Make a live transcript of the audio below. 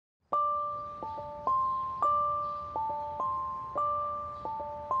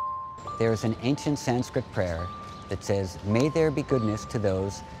There is an ancient Sanskrit prayer that says, "May there be goodness to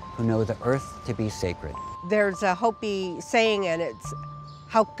those who know the earth to be sacred." There's a Hopi saying, and it's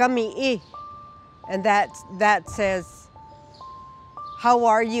 "Haukami I," and that says, how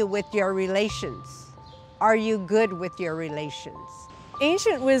are you with your relations? Are you good with your relations?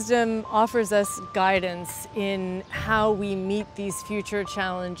 Ancient wisdom offers us guidance in how we meet these future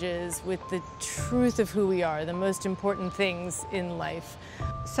challenges with the truth of who we are, the most important things in life.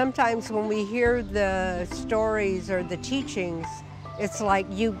 Sometimes when we hear the stories or the teachings, it's like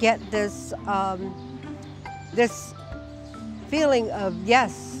you get this, this feeling of,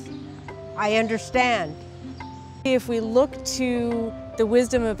 yes, I understand. If we look to the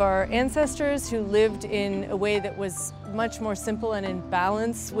wisdom of our ancestors who lived in a way that was much more simple and in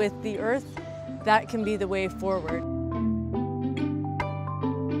balance with the earth, that can be the way forward.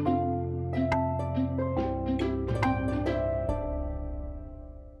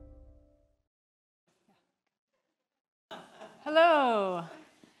 Hello.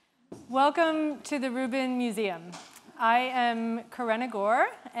 Welcome to the Rubin Museum. I am Karenna Gore,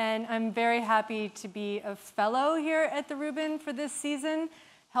 and I'm very happy to be a fellow here at the Rubin for this season,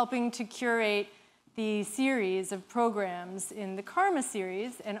 helping to curate the series of programs in the Karma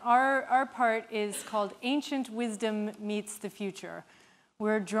series. And our part is called Ancient Wisdom Meets the Future.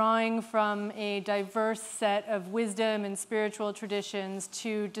 We're drawing from a diverse set of wisdom and spiritual traditions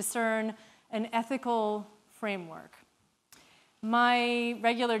to discern an ethical framework. My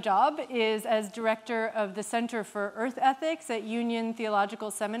regular job is as director of the Center for Earth Ethics at Union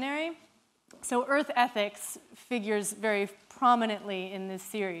Theological Seminary. So Earth ethics figures very prominently in this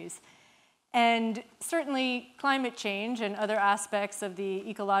series. And certainly climate change and other aspects of the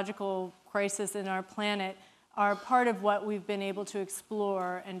ecological crisis in our planet are part of what we've been able to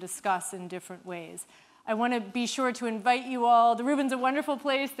explore and discuss in different ways. I want to be sure to invite you all. The Rubin's a wonderful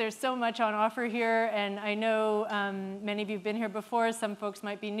place. There's so much on offer here, and I know many of you have been here before. Some folks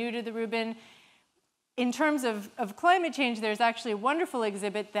might be new to the Rubin. In terms of climate change, there's actually a wonderful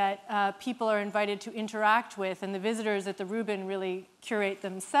exhibit that people are invited to interact with, and the visitors at the Rubin really curate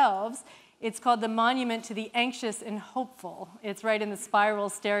themselves. It's called The Monument to the Anxious and Hopeful. It's right in the spiral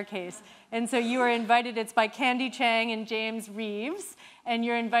staircase. And so you are invited. It's by Candy Chang and James Reeves. And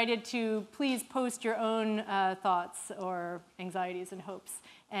you're invited to please post your own thoughts or anxieties and hopes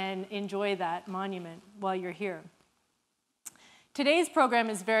and enjoy that monument while you're here. Today's program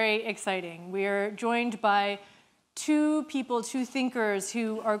is very exciting. We are joined by two thinkers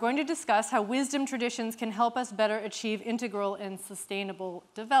who are going to discuss how wisdom traditions can help us better achieve integral and sustainable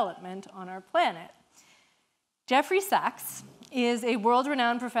development on our planet. Jeffrey Sachs is a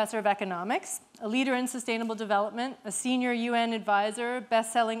world-renowned professor of economics, a leader in sustainable development, a senior UN advisor,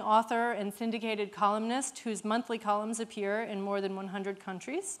 best-selling author, and syndicated columnist whose monthly columns appear in more than 100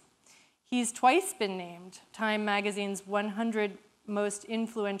 countries. He's twice been named Time magazine's 100 most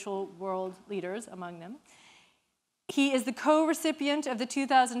influential world leaders among them. He is the co-recipient of the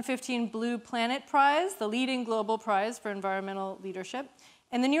 2015 Blue Planet Prize, the leading global prize for environmental leadership.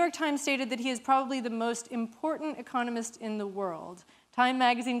 And the New York Times stated that he is probably the most important economist in the world. Time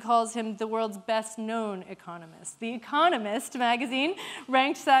magazine calls him the world's best-known economist. The Economist magazine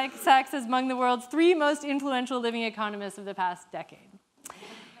ranked Sachs as among the world's 3 most influential living economists of the past decade.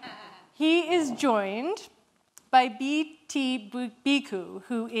 He is joined by B.T. Bhikkhu,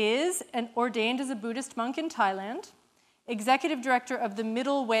 who is ordained as a Buddhist monk in Thailand, executive director of the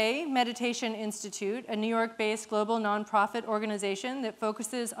Middle Way Meditation Institute, a New York-based global nonprofit organization that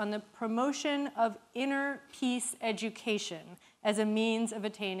focuses on the promotion of inner peace education as a means of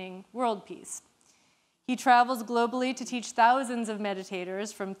attaining world peace. He travels globally to teach thousands of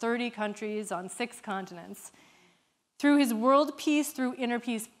meditators from 30 countries on 6 continents. Through his World Peace Through Inner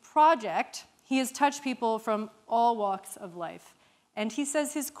Peace project, he has touched people from all walks of life. And he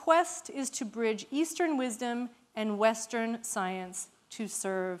says his quest is to bridge Eastern wisdom and Western science to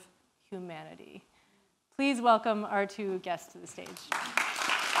serve humanity. Please welcome our 2 guests to the stage.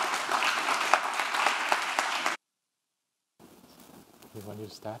 You want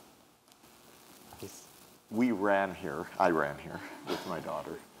to start? Please. I ran here with my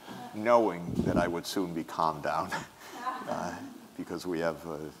daughter, knowing that I would soon be calmed down because we have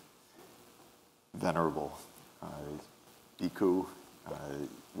a venerable Bhikkhu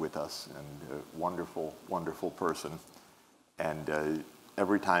with us, and a wonderful, wonderful person. And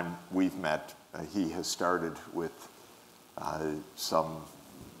every time we've met, he has started with some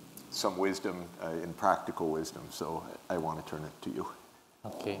wisdom, in practical wisdom. So I want to turn it to you.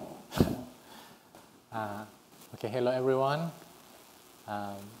 Okay. Okay. Hello, everyone.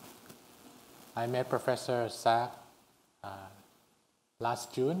 I met Professor Sachs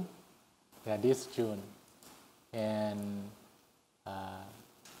last June this June, and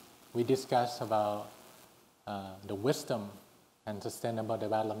we discussed about the wisdom and sustainable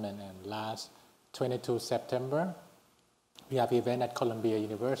development. And last 22 September, we have event at Columbia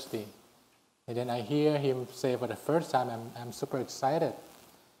University. And then I hear him say for the first time, I'm super excited.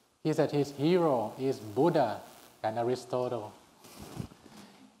 He said his hero is Buddha and Aristotle.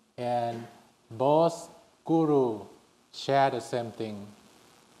 And both guru share the same thing,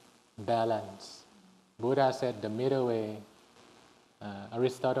 balance. Buddha said the middle way.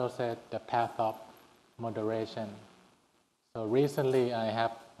 Aristotle said the path of moderation. So recently I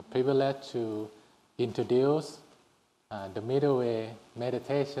have the privilege to introduce the middle way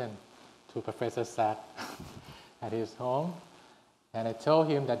meditation to Professor Sachs at his home. And I told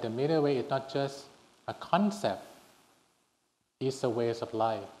him that the middle way is not just a concept, it's a way of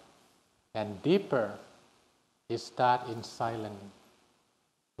life. And deeper, it starts in silence.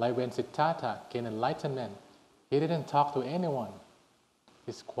 Like when Siddhartha gained enlightenment, he didn't talk to anyone.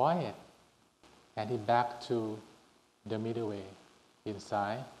 He's quiet. And he back to the middle way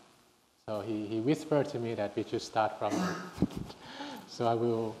inside. So he whispered to me that we should start from there. So I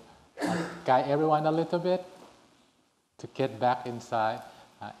will guide everyone a little bit to get back inside.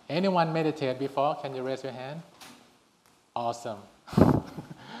 Anyone meditate before? Can you raise your hand? Awesome.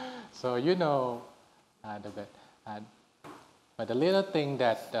 So you know but the little thing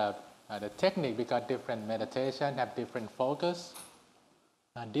that the technique, because different meditation have different focus.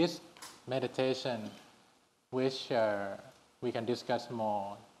 This meditation, which we can discuss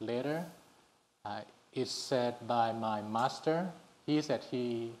more later, is said by my master. He said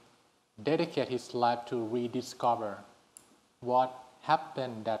he dedicated his life to rediscover what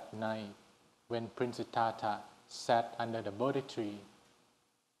happened that night when Prince Siddhartha sat under the Bodhi tree.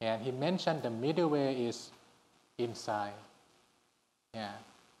 And he mentioned the middle way is inside. Yeah.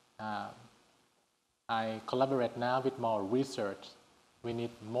 I collaborate now with more research. We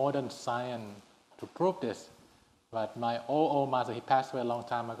need modern science to prove this. But my old master, he passed away a long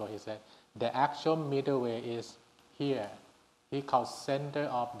time ago, he said, the actual middle way is here. He called center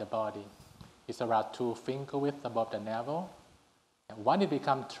of the body. It's around 2 finger width above the navel. And when it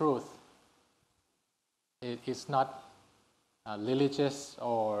becomes truth, it's not religious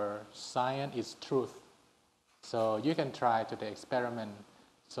or science, it's truth. So you can try to the experiment.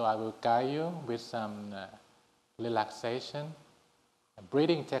 So I will guide you with some relaxation. A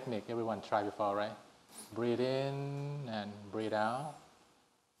breathing technique, everyone tried before, right? Breathe in and breathe out.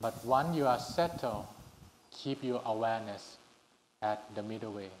 But once you are settled, keep your awareness at the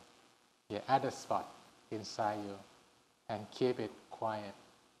middle way, at the spot inside you, and keep it quiet.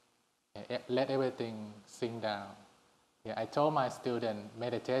 Let everything sink down. I told my student,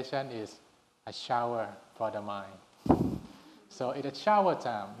 meditation is a shower for the mind. So it's a shower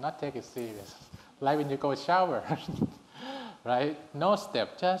time, not take it serious. Like when you go shower, right? No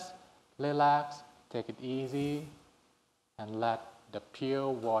step, just relax, take it easy, and let the pure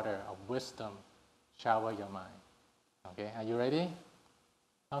water of wisdom shower your mind. Okay, are you ready?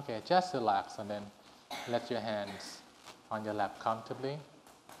 Okay, just relax and then let your hands on your lap comfortably.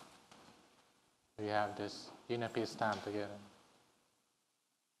 We have this inner peace time together.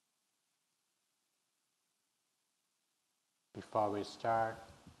 Before we start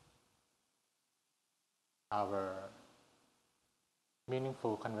our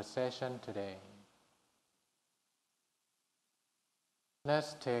meaningful conversation today,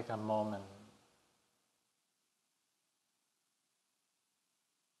 let's take a moment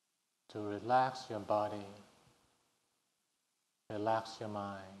to relax your body, relax your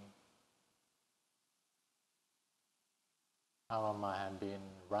mind. Our mind has been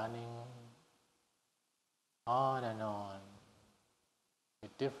running on and on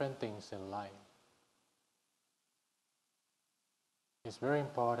with different things in life. It's very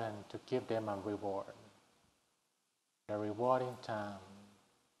important to give them a reward, a rewarding time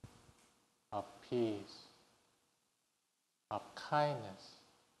of peace, of kindness,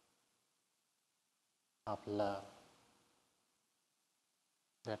 of love,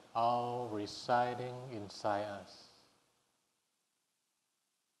 that all residing inside us.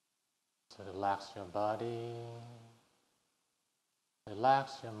 So relax your body,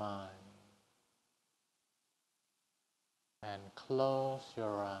 relax your mind, and close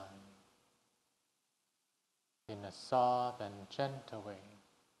your eyes in a soft and gentle way,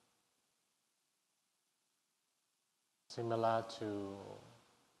 similar to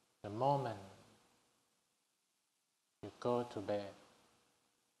the moment you go to bed.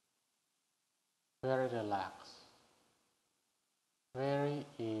 Very relaxed, very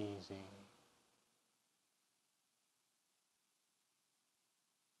easy.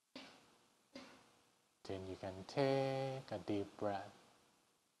 Then you can take a deep breath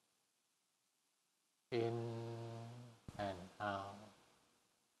in and out,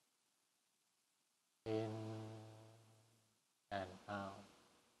 in and out,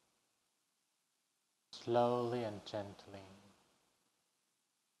 slowly and gently.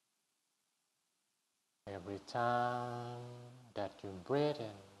 Every time that you breathe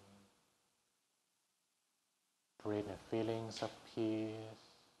in, breathe the feelings of peace,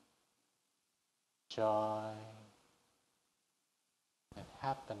 joy, and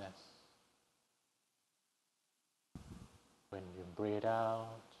happiness. When you breathe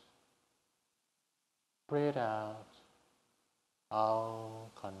out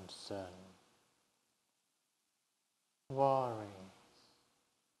all concern, worries,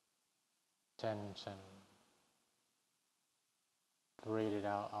 tension. Breathe it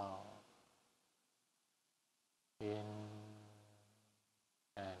out all. In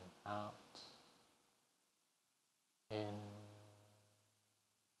and out. In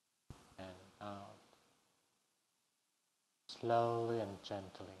and out. Slowly and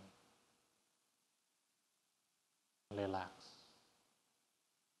gently. Relax.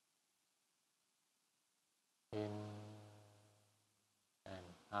 In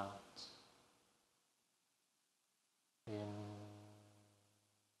and out. In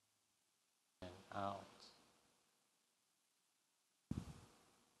and out.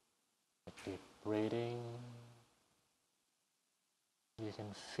 Keep breathing. You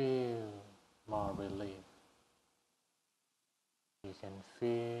can feel more relief. You can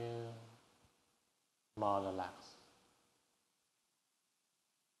feel more relaxed.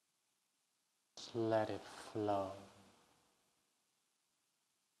 Just let it flow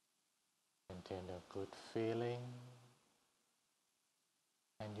into a good feeling,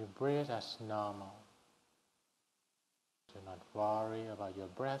 and you breathe as normal. Do not worry about your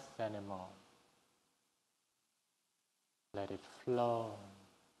breath anymore. Let it flow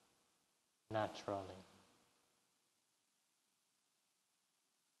naturally.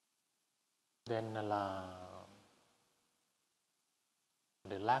 Then allow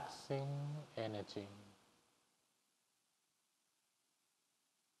relaxing energy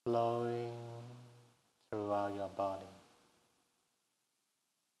flowing throughout your body.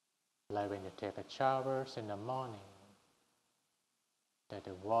 Like when you take a shower in the morning, that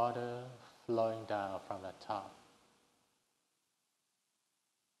the water flowing down from the top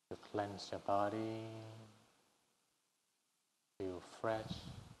to cleanse your body, feel fresh.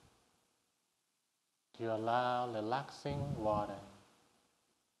 You allow relaxing water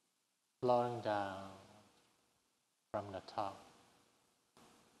flowing down from the top,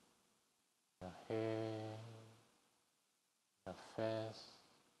 your head, your face,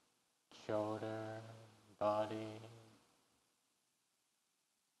 shoulder, body,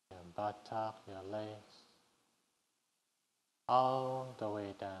 your buttock, your legs, all the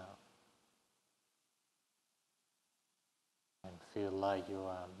way down, and feel like you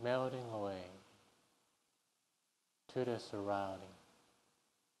are melting away to the surrounding.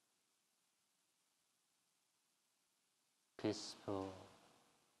 Peaceful,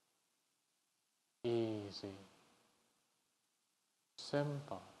 easy,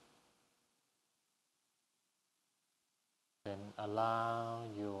 simple. Then allow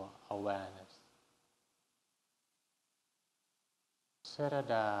your awareness settle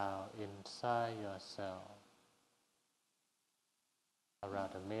down inside yourself,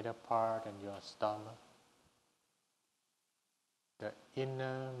 around the middle part in your stomach, the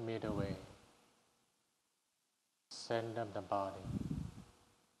inner middle way, center of the body.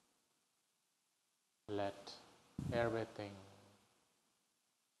 Let everything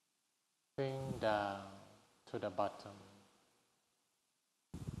sink down to the bottom.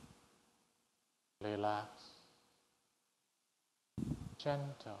 Relax,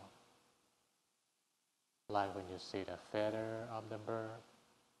 gentle, like when you see the feather of the bird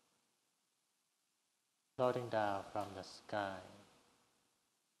floating down from the sky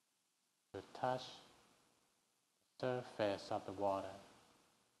to touch the surface of the water.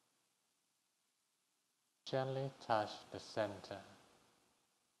 Gently touch the center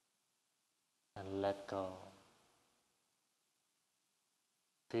and let go.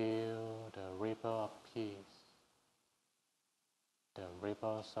 Feel the ripple of peace, the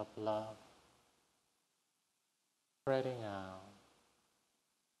ripples of love spreading out.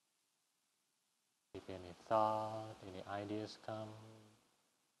 If any thought, any ideas come,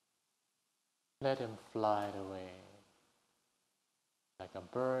 let them fly away like a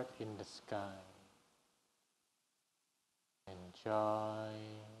bird in the sky. Enjoy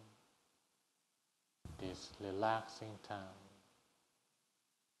this relaxing time.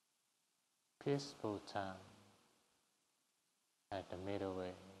 peaceful time at the middle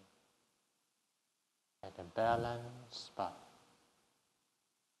way, at a balanced spot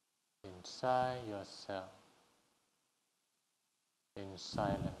inside yourself, in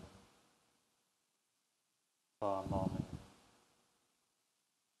silence for a moment.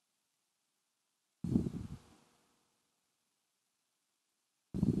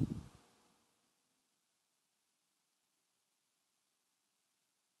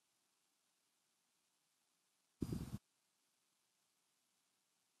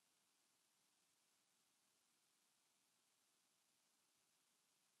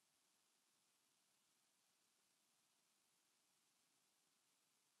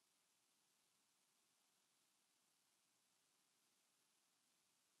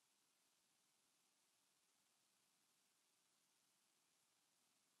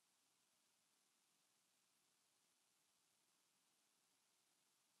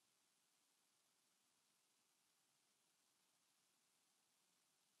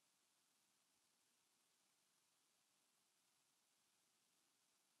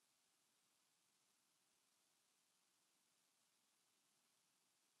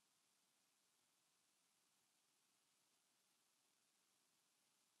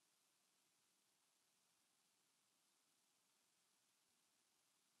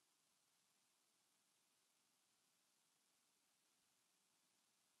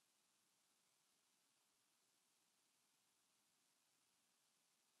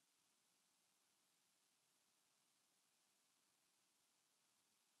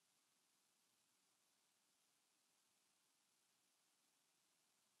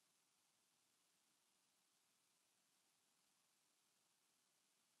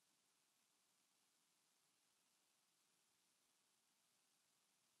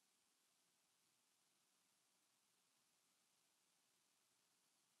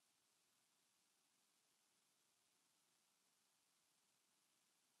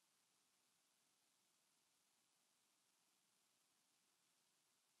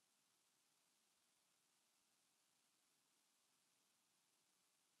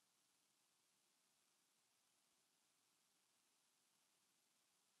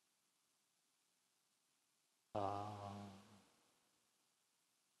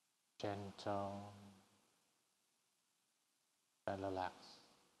 Gentle and relaxed.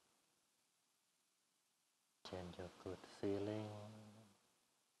 Change your good feeling.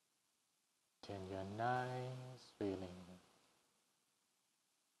 Change your nice feeling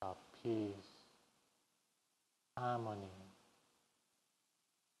of peace, harmony,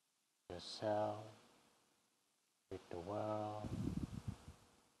 yourself, with the world,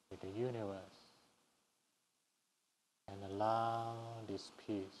 with the universe, and allow this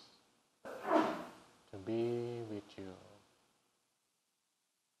peace to be with you.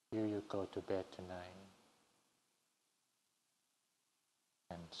 Here you go to bed tonight,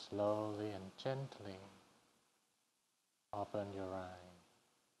 and slowly and gently open your eyes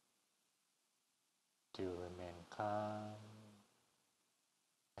to remain calm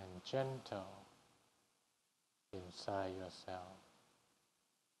and gentle inside yourself.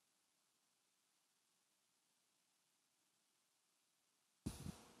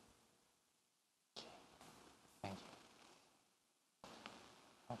 Thank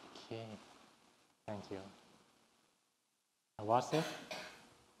you. Okay, thank you. How was it?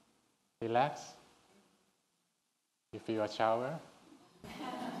 Relax? You feel a shower?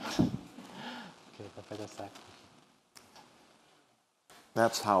 Okay, Professor Sachs.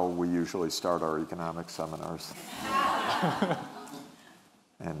 That's how we usually start our economic seminars.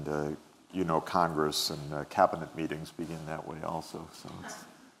 And you know, Congress and cabinet meetings begin that way also. So it's,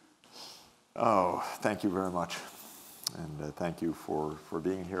 oh, thank you very much. And thank you for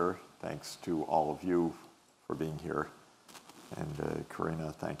being here. Thanks to all of you for being here. And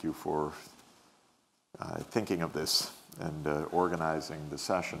Karina, thank you for thinking of this and organizing the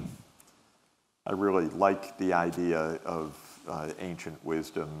session. I really like the idea of ancient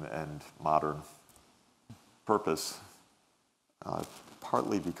wisdom and modern purpose,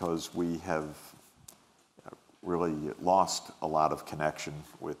 partly because we have really lost a lot of connection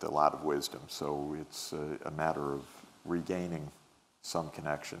with a lot of wisdom. So it's a matter of regaining some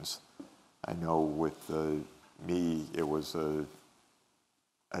connections. I know with me, it was a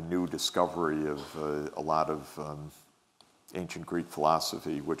new discovery of a lot of ancient Greek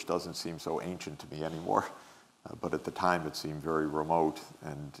philosophy, which doesn't seem so ancient to me anymore. But at the time, it seemed very remote,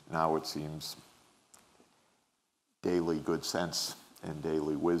 and now it seems daily good sense and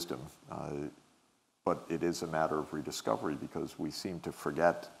daily wisdom. But it is a matter of rediscovery because we seem to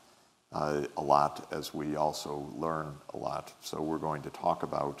forget a lot as we also learn a lot. So we're going to talk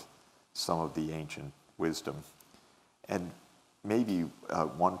about some of the ancient wisdom. And maybe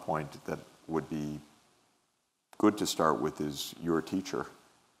one point that would be good to start with is your teacher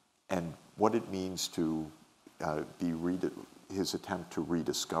and what it means to his attempt to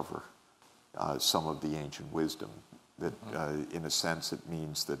rediscover some of the ancient wisdom. That in a sense it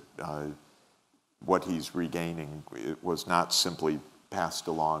means that what he's regaining, it was not simply passed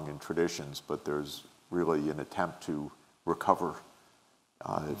along in traditions, but there's really an attempt to recover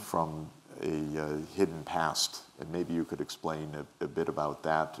from a hidden past. And maybe you could explain a bit about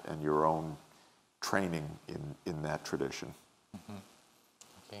that and your own training in that tradition.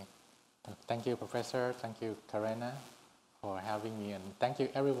 Okay. Thank you, Professor. Thank you, Karena, for having me, and thank you,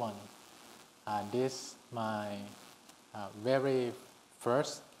 everyone. This is my very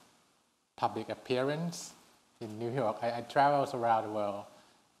first public appearance in New York. I travel around the world,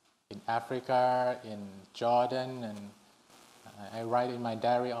 in Africa, in Jordan, and I write in my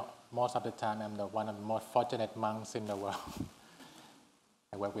diary most of the time. I'm one of the most fortunate monks in the world.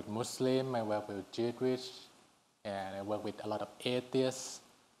 I work with Muslim, I work with Jewish, and I work with a lot of atheists.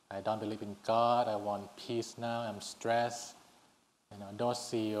 I don't believe in God. I want peace now. I'm stressed. Those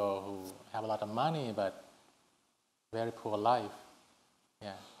CEOs who have a lot of money but very poor life.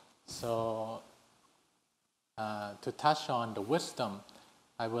 Yeah. So to touch on the wisdom,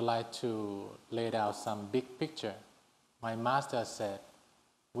 I would like to lay out some big picture. My master said,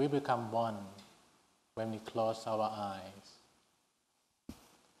 we become one when we close our eyes.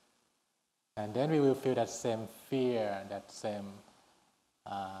 And then we will feel that same fear, that same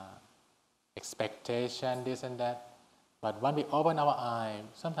expectation, this and that. But when we open our eyes,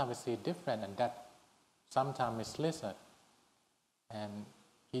 sometimes we see different, and that sometimes misleads us. And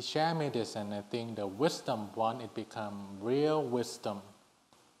he shared me this, and I think the wisdom, once it becomes real wisdom,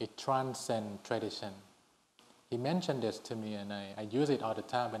 it transcends tradition. He mentioned this to me, and I use it all the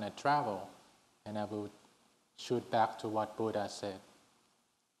time when I travel, and I will shoot back to what Buddha said.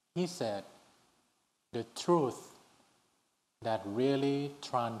 He said, the truth that really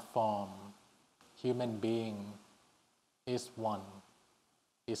transforms human being is one.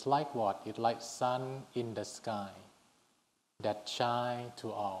 It's like what? It's like sun in the sky that shine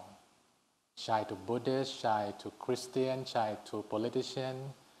to all. Shine to Buddhists, shine to Christians, shine to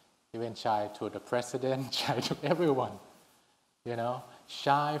politicians, even shine to the president, shine to everyone.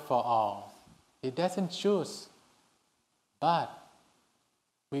 Shine for all. It doesn't choose, but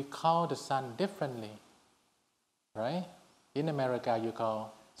we call the sun differently, right? In America, you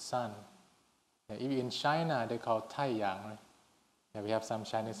call sun. Even in China, they call Taiyang. Right? We have some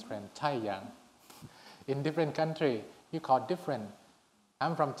Chinese friends, Taiyang. In different countries, you call different.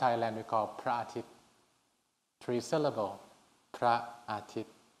 I'm from Thailand, we call Praatit. 3 syllables, Praatit.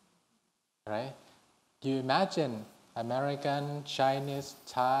 Right? You imagine American, Chinese,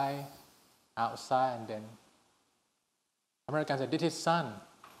 Thai, outside, and then Americans said, this is sun.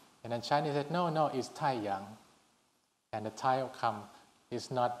 And then Chinese said, no, it's Taiyang. And the Thai will come,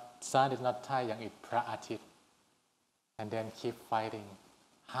 it's not sun, it's not Taiyang, it's Praatit. And then keep fighting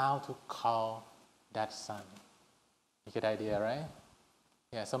how to call that sun. You get the idea, right?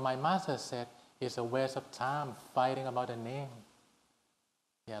 Yeah, so my master said, it's a waste of time fighting about the name.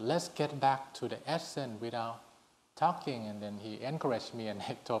 Yeah, let's get back to the essence without talking. And then he encouraged me, and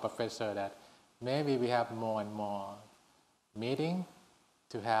I told Professor that maybe we have more and more meeting,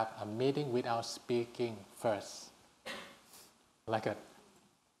 to have a meeting without speaking first.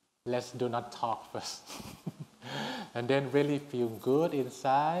 Let's do not talk first. And then really feel good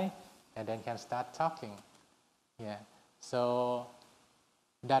inside, and then can start talking. Yeah. So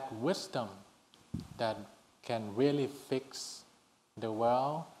that wisdom that can really fix the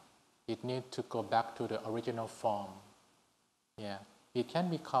world, it needs to go back to the original form. Yeah. It can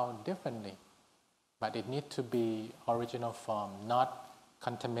be called differently, but it needs to be original form, not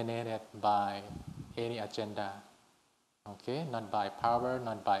contaminated by any agenda. Okay, not by power,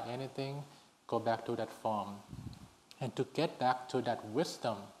 not by anything. Go back to that form. And to get back to that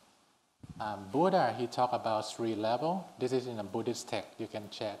wisdom, Buddha, he talked about 3 levels. This is in a Buddhist text, you can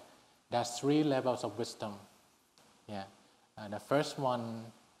check. There's 3 levels of wisdom. Yeah. The first one,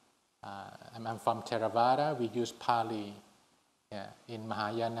 I'm from Theravada, we use Pali. Yeah. In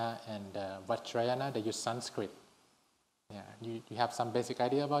Mahayana and Vajrayana, they use Sanskrit. Yeah. You have some basic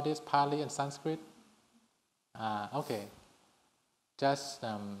idea about this, Pali and Sanskrit? Okay, just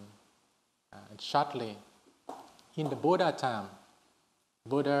shortly, in the Buddha time,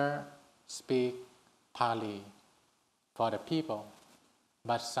 Buddha speak Pali for the people,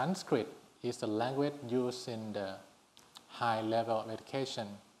 but Sanskrit is the language used in the high level of education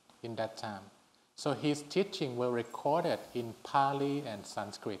in that time. So his teaching were recorded in Pali and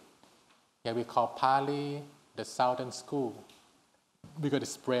Sanskrit. Yeah, we call Pali the Southern School because it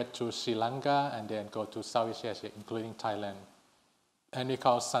spread to Sri Lanka and then go to Southeast Asia, including Thailand. And we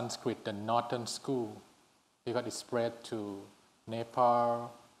call Sanskrit the Northern School because it spread to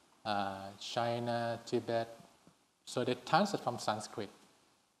Nepal, China, Tibet. So they translate from Sanskrit.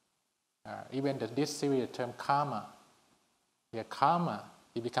 Even this series, the term karma, karma,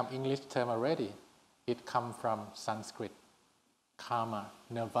 it become English term already. It come from Sanskrit. Karma,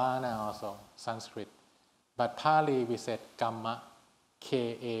 nirvana also, Sanskrit. But Pali, we said kamma,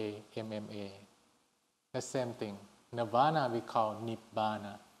 K-A-M-M-A. The same thing. Nirvana we call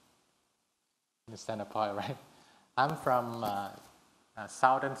nibbana. Understand the point, right? I'm from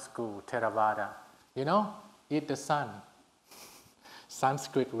Southern School, Theravada. Eat the sun.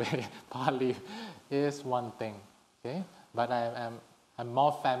 Sanskrit way, Pali is one thing. Okay? But I'm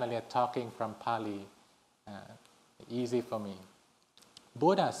more familiar talking from Pali. Easy for me.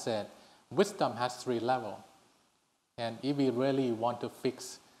 Buddha said, wisdom has 3 levels. And if we really want to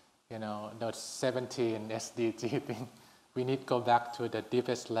fix, those 17 SDG thing, we need to go back to the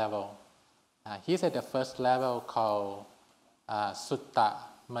deepest level. He said the first level called Sutta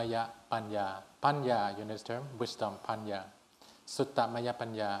Maya Panya. Panya, you know this term? Wisdom, Panya. Sutta Maya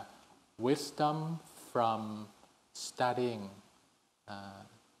Panya. Wisdom from studying.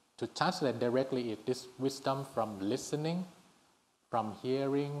 To translate directly, it is wisdom from listening, from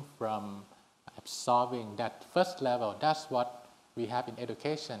hearing, from absorbing. That first level, that's what we have in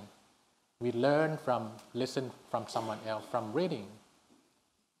education. We learn from listen from someone else, from reading.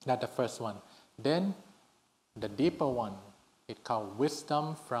 That's the first one. Then the deeper one, it's called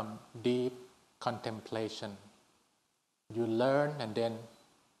wisdom from deep contemplation. You learn and then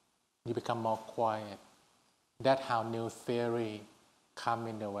you become more quiet. That's how new theory come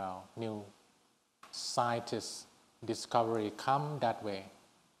in the world. New scientists discovery come that way.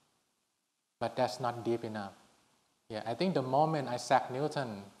 But that's not deep enough. Yeah, I think the moment Isaac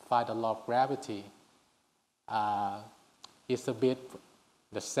Newton find the law of gravity is a bit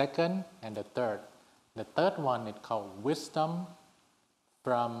the second and the third. The third one is called wisdom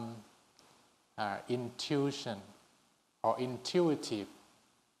from intuition or intuitive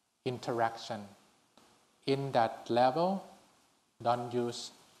interaction. In that level, don't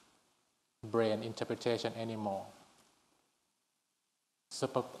use brain interpretation anymore.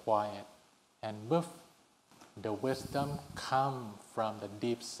 Super quiet and move. The wisdom come from the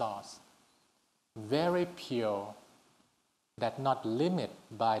deep source. Very pure, that not limit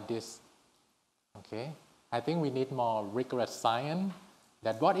by this. Okay? I think we need more rigorous science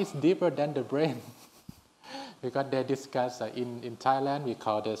that what is deeper than the brain. Because they discuss in Thailand we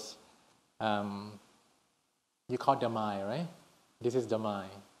call this you call the mind, right? This is the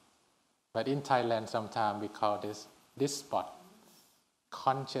mind. But in Thailand sometimes we call this spot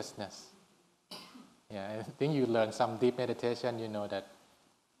consciousness. Yeah, I think you learn some deep meditation, you know that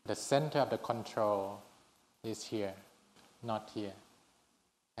the center of the control is here, not here.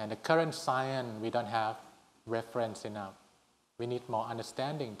 And the current science, we don't have reference enough. We need more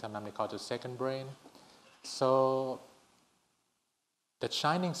understanding, sometimes we call it the second brain. So the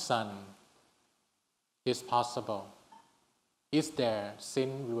shining sun is possible. It's there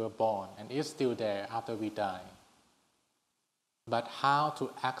since we were born and is still there after we die. But how to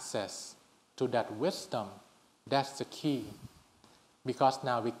access to that wisdom, that's the key. Because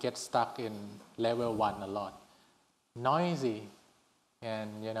now we get stuck in level 1 a lot. Noisy and,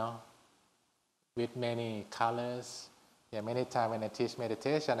 with many colors. Yeah, many times when I teach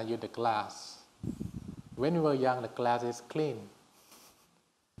meditation, I use the glass. When we were young, the glass is clean.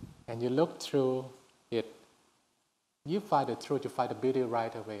 And you look through it, you find the truth, you find the beauty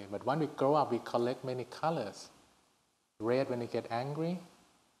right away. But when we grow up, we collect many colors. Red when we get angry,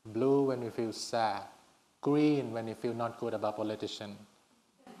 blue when we feel sad, green when we feel not good about politician.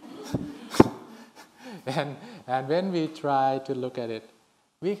 and when we try to look at it,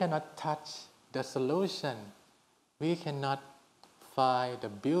 we cannot touch the solution. We cannot find the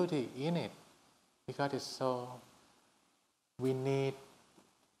beauty in it because it's so. We need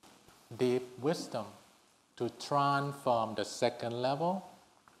deep wisdom to transform the second level,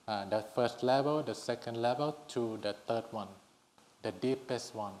 the first level, the second level to the third one, the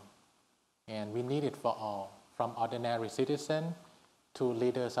deepest one. And we need it for all, from ordinary citizen to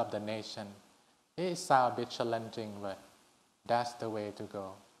leaders of the nation. It sounds a bit challenging, but that's the way to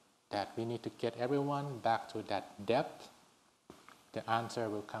go. That we need to get everyone back to that depth. The answer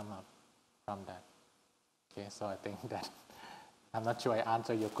will come up from that. Okay, so I think that I'm not sure I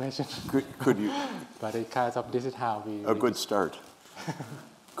answered your question. Could you? But it kind of, this is how we. A good start.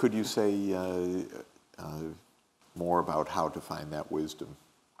 Could you say more about how to find that wisdom?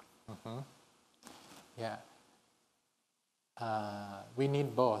 Yeah. We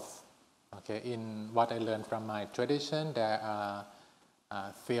need both. Okay. In what I learned from my tradition, there are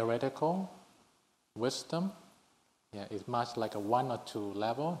theoretical wisdom. Yeah, it's much like a 1 or 2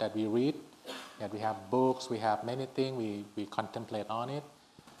 level that we read. That we have books, we have many things, we contemplate on it.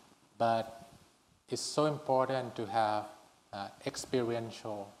 But it's so important to have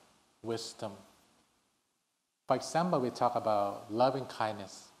experiential wisdom. For example, we talk about loving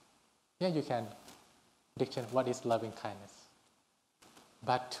kindness. Yeah, you can dictionary what is loving kindness.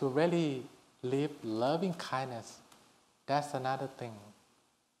 But to really live loving kindness, that's another thing,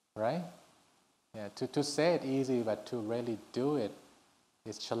 right? Yeah, to say it easy, but to really do it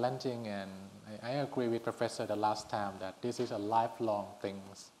is challenging. And I agree with Professor the last time that this is a lifelong thing,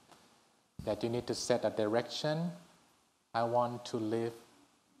 that you need to set a direction. I want to live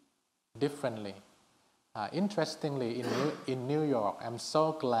differently. Interestingly, in New York, I'm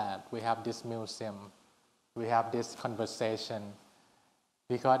so glad we have this museum, we have this conversation,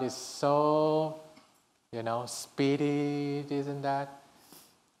 because it's so, speedy, this and that,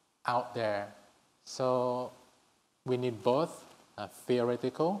 out there. So we need both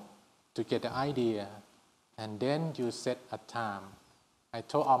theoretical to get the idea, and then you set a time. I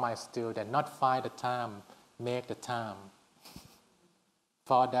told all my students, not find the time, make the time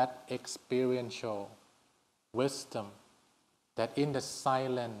for that experiential wisdom, that in the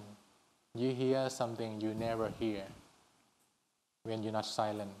silence you hear something you never hear when you're not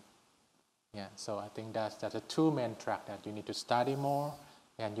silent. Yeah, so I think that's a 2 main track that you need to study more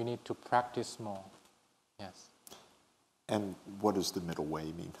and you need to practice more. Yes. And what does the middle way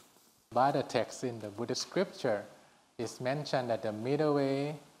mean? By the text in the Buddhist scripture, it's mentioned that the middle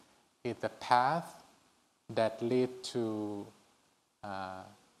way is the path that leads to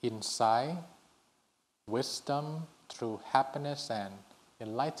insight, wisdom through happiness and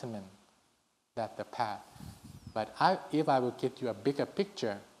enlightenment. That's the path. But if I will give you a bigger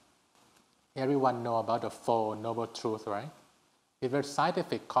picture, everyone know about the Four Noble Truths, right? It's very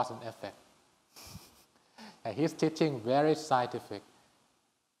scientific, cause and effect. And his teaching very scientific.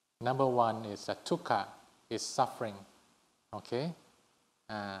 Number 1 is dukkha, is suffering. Okay?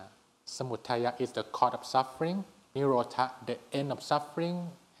 Samudaya is the cause of suffering. Nirodha, the end of suffering.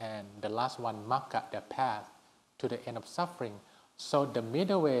 And the last one, magga, the path to the end of suffering. So the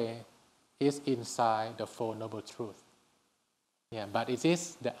middle way is inside the Four Noble Truths. Yeah, but it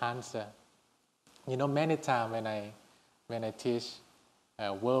is the answer. Many times when I teach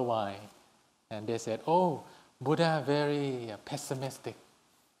worldwide, and they said, "Oh, Buddha very pessimistic,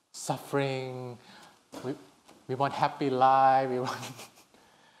 suffering. We want happy life. We want."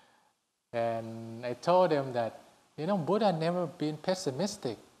 And I told them that Buddha never been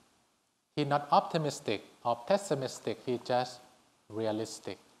pessimistic. He's not optimistic or pessimistic. He's just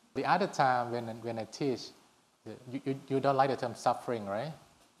realistic. The other time when I teach, you don't like the term suffering, right?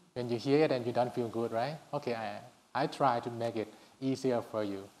 When you hear it and you don't feel good, right? Okay, I try to make it easier for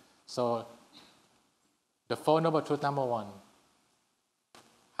you. So the Four Noble Truths, number 1,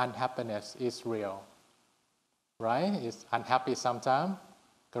 unhappiness is real, right? It's unhappy sometimes,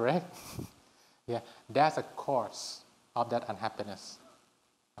 correct? Yeah, that's a cause of that unhappiness.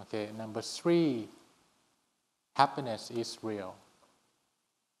 Okay, number 3, happiness is real.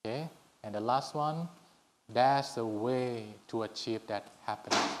 Okay, and the last one, that's the way to achieve that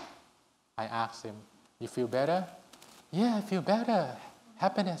happiness. I asked him, "You feel better?" "Yeah, I feel better."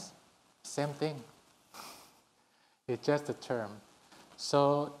 Happiness, same thing. It's just a term.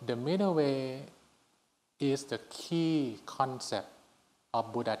 So the middle way is the key concept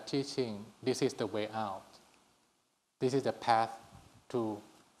of Buddha teaching. This is the way out. This is the path to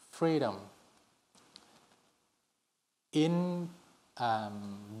freedom. In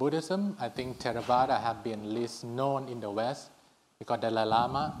Buddhism, I think Theravada have been least known in the West because Dalai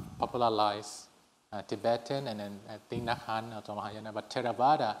Lama popularized Tibetan and then I think Nakhan or Mahayana. But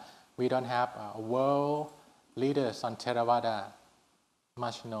Theravada, we don't have world leaders on Theravada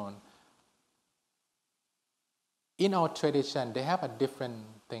much known. In our tradition, they have a different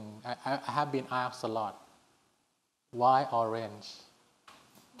thing. I have been asked a lot, why orange?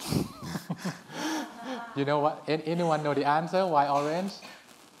 You know what? Anyone know the answer? Why orange?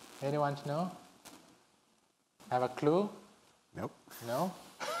 Anyone know? Have a clue? Nope. No?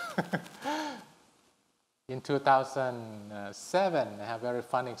 In 2007, I have a very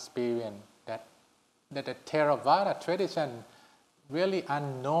fun experience that the Theravada tradition really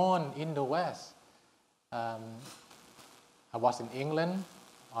unknown in the West. I was in England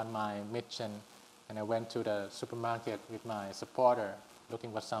on my mission, and I went to the supermarket with my supporter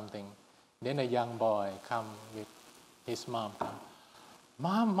looking for something. Then a young boy come with his mom.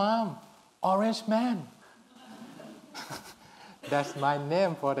 Mom, orange man. That's my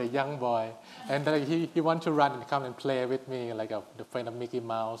name for the young boy. And he wants to run and come and play with me like the friend of Mickey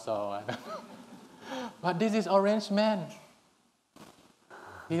Mouse. But this is orange man.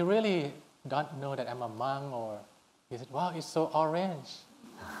 He really don't know that I'm a monk, or he said, wow, it's so orange.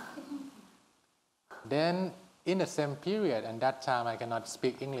 Then in the same period, and that time I cannot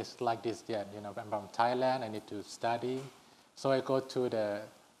speak English like this yet. I'm from Thailand, I need to study. So I go to the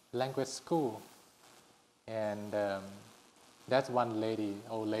language school. And that's one lady,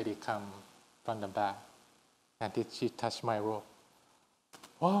 old lady, come from the back. And she touched my robe.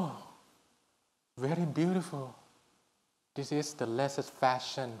 Oh, very beautiful. This is the latest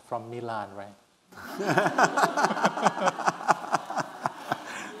fashion from Milan, right?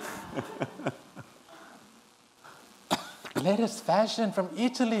 Latest fashion from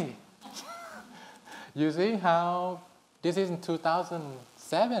Italy. You see how this is in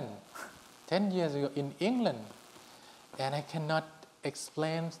 2007, 10 years ago in England. And I cannot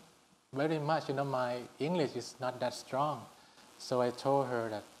explain very much. My English is not that strong. So I told her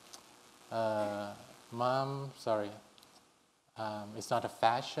that, Mom, sorry, it's not a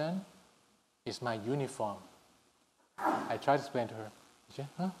fashion, it's my uniform. I tried to explain to her. She said,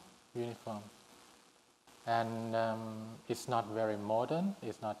 huh? Uniform. And it's not very modern,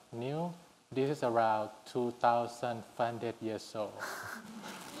 it's not new. This is around 2,500 years old.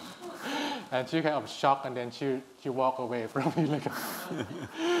 And she kind of shocked, and then she walked away from me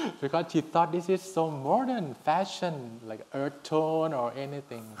because she thought this is so modern fashion, like earth tone or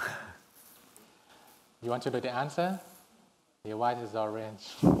anything. You want to know the answer? The white is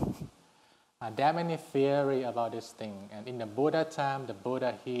orange. There are many theories about this thing. And in the Buddha time, the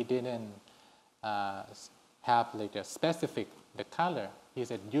Buddha, he didn't have like a specific the color. He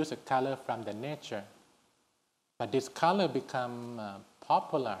said use a color from the nature. But this color become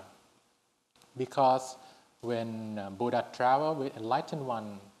popular because when Buddha traveled with enlightened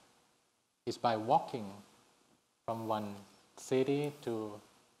one, is by walking from one city to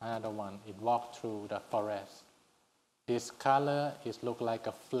another one. It walked through the forest. This color is look like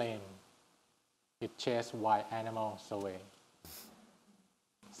a flame. It chases wild animals away.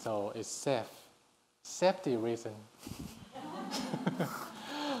 So it's safe. Safety reason.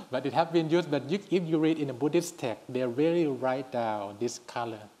 But it has been used, but if you read in a Buddhist text, they really write down this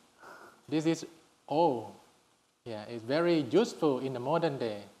color. This is old. Yeah, it's very useful in the modern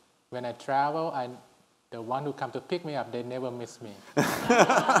day. When I travel, the one who come to pick me up, they never miss me.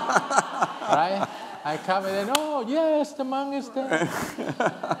 Right? I come and then, oh yes, the monk is there.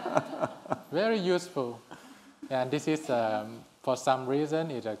 Very useful. And this is, for some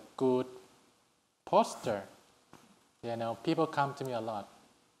reason, it's a good poster. People come to me a lot.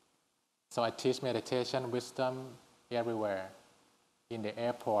 So I teach meditation, wisdom everywhere. In the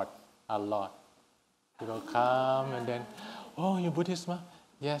airport, a lot. People come and then, oh, you're Buddhist, ma?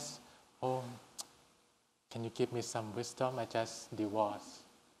 Yes. Oh, can you give me some wisdom? I just divorced.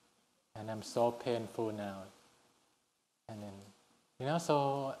 And I'm so painful now. And then,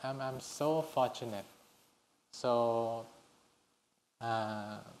 so I'm so fortunate. So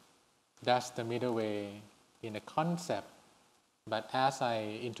that's the middle way in the concept. But as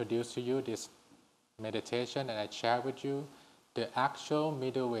I introduced to you this meditation that I share with you, the actual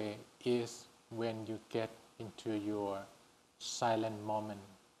middle way is when you get into your silent moment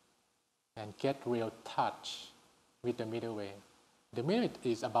and get real touch with the middle way. The middle way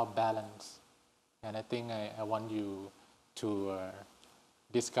is about balance. And I think I want you to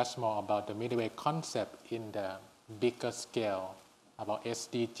discuss more about the middle way concept in the bigger scale, about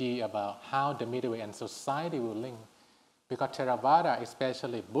SDG, about how the middle way and society will link. Because Theravada,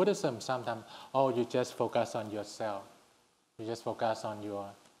 especially Buddhism, sometimes, you just focus on yourself. You just focus on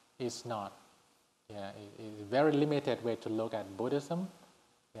it's not. Yeah, it's a very limited way to look at Buddhism.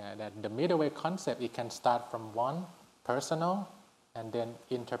 Yeah, that the middle way concept, it can start from one, personal, and then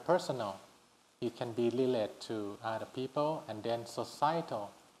interpersonal. It can be related to other people, and then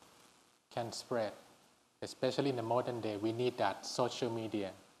societal can spread. Especially in the modern day, we need that social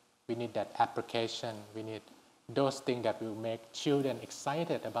media. We need that application. We need those things that will make children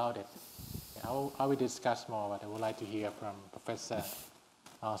excited about it. I will discuss more, but I would like to hear from Professor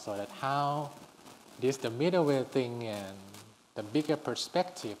also that how the middle way thing and the bigger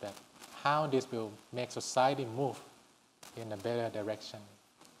perspective, that how this will make society move in a better direction.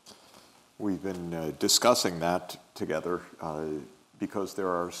 We've been discussing that together because there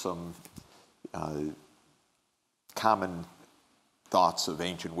are some common thoughts of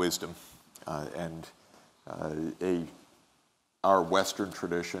ancient wisdom and our Western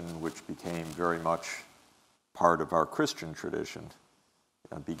tradition, which became very much part of our Christian tradition,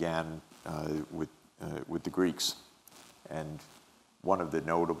 began with the Greeks. And one of the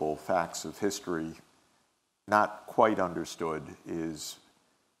notable facts of history, not quite understood, is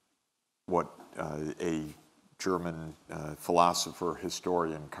what a German philosopher,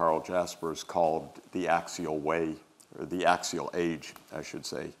 historian, Karl Jaspers, called the axial way, or the axial age, I should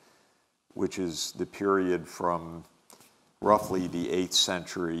say, which is the period from roughly the 8th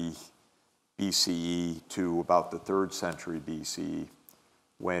century BCE to about the 3rd century BCE,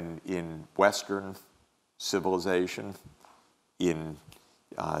 when in Western civilization, in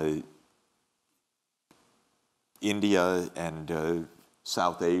India and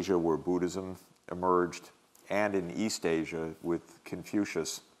South Asia, where Buddhism emerged, and in East Asia with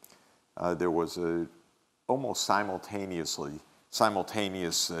Confucius, there was a almost simultaneous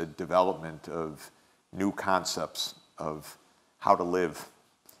development of new concepts of how to live.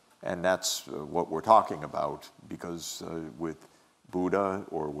 And that's what we're talking about, because with Buddha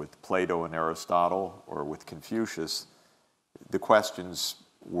or with Plato and Aristotle or with Confucius, the questions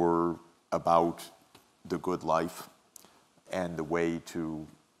were about the good life and the way to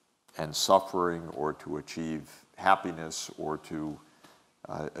end suffering, or to achieve happiness, or to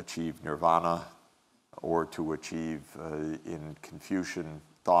achieve nirvana, or to achieve, in Confucian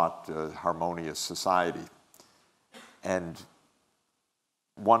thought, harmonious society. And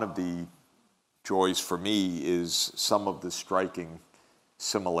one of the joys for me is some of the striking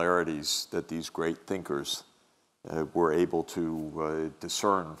similarities that these great thinkers were able to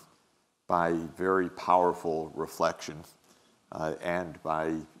discern by very powerful reflection and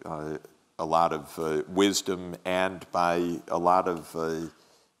by a lot of wisdom and by a lot of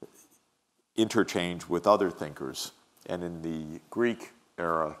interchange with other thinkers. And in the Greek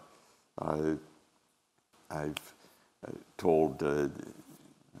era, I've told the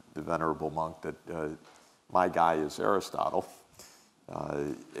venerable monk that my guy is Aristotle,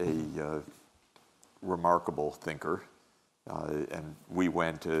 a remarkable thinker. And we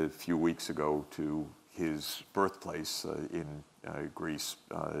went a few weeks ago to his birthplace in Greece.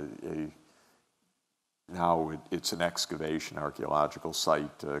 Now it's an excavation archaeological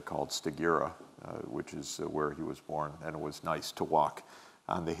site called Stagira, which is where he was born. And it was nice to walk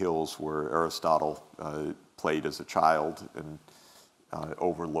on the hills where Aristotle played as a child and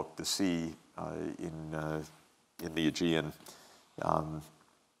overlooked the sea in the Aegean.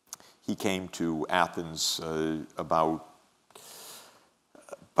 He came to Athens about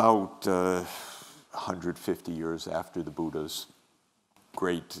 150 years after the Buddha's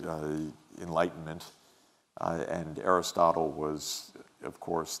great enlightenment. And Aristotle was, of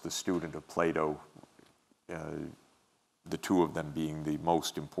course, the student of Plato, the two of them being the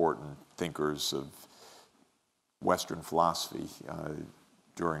most important thinkers of Western philosophy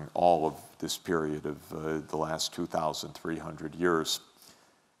during all of this period of the last 2,300 years.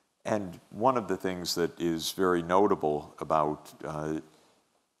 And one of the things that is very notable about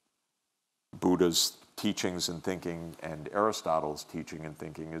Buddha's teachings and thinking and Aristotle's teaching and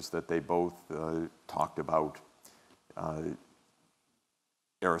thinking is that they both talked about,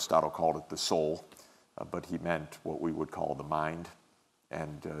 Aristotle called it the soul, but he meant what we would call the mind,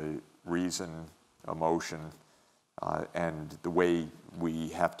 and reason, emotion, and the way we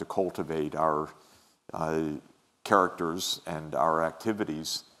have to cultivate our characters and our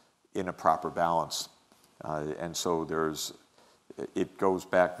activities in a proper balance. And so it goes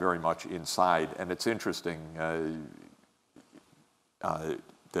back very much inside. And it's interesting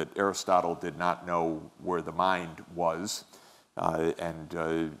that Aristotle did not know where the mind was,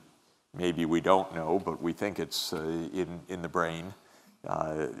 and maybe we don't know, but we think it's in the brain.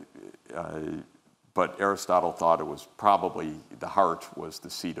 But Aristotle thought it was probably the heart was the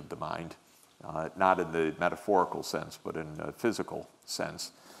seat of the mind, not in the metaphorical sense, but in a physical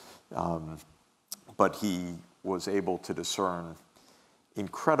sense. But he was able to discern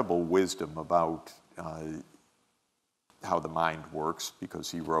incredible wisdom about how the mind works, because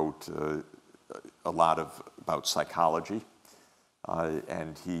he wrote a lot about psychology,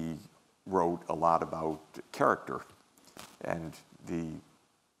 and he wrote a lot about character. And the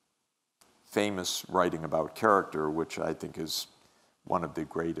famous writing about character, which I think is one of the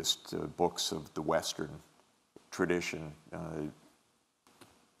greatest books of the Western tradition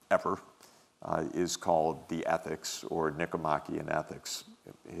ever, is called The Ethics, or Nicomachean Ethics.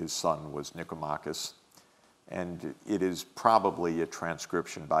 His son was Nicomachus. And it is probably a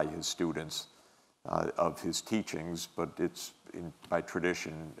transcription by his students of his teachings, but it's, by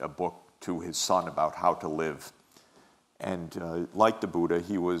tradition, a book to his son about how to live. And like the Buddha,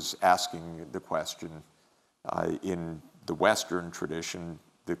 he was asking the question, in the Western tradition,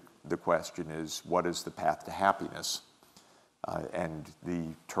 the question is, what is the path to happiness? And the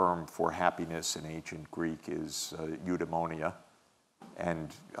term for happiness in ancient Greek is eudaimonia.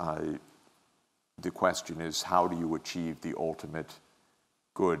 And the question is, how do you achieve the ultimate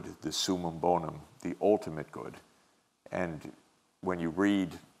good, the summum bonum, the ultimate good? And when you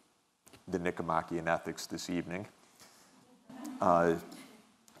read the Nicomachean Ethics this evening,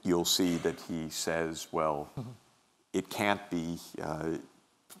 you'll see that he says, well, it can't be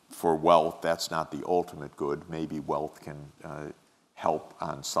for wealth, that's not the ultimate good. Maybe wealth can help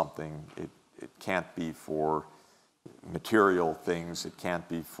on something. It can't be for material things. It can't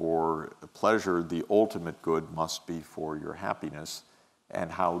be for pleasure. The ultimate good must be for your happiness.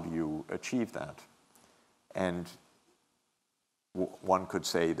 And how do you achieve that? And one could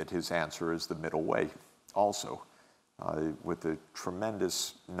say that his answer is the middle way also, with a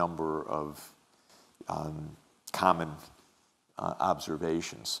tremendous number of common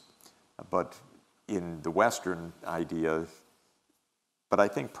observations. But in the Western idea, but I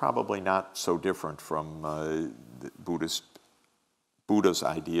think probably not so different from the Buddha's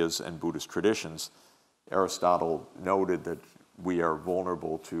ideas and Buddhist traditions, Aristotle noted that we are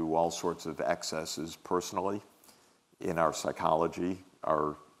vulnerable to all sorts of excesses personally. In our psychology,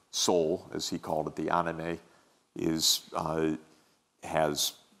 our soul, as he called it, the anime,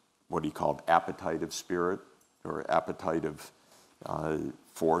 has what he called appetite spirit, or appetite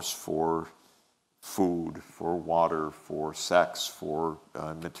force for food, for water, for sex, for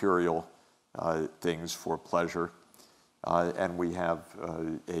material things, for pleasure. And we have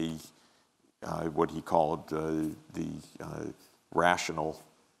what he called the rational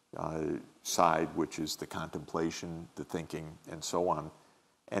side, which is the contemplation, the thinking, and so on.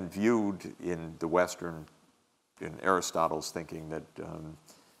 And viewed in the Western, in Aristotle's thinking, that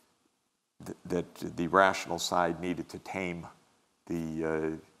the rational side needed to tame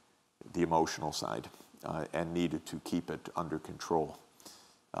the emotional side and needed to keep it under control.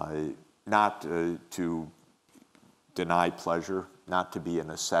 Not to deny pleasure, not to be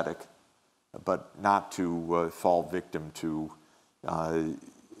an ascetic, but not to fall victim to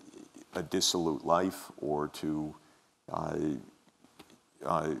a dissolute life or to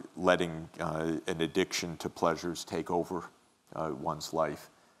letting an addiction to pleasures take over one's life.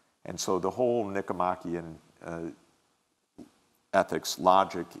 And so the whole Nicomachean ethics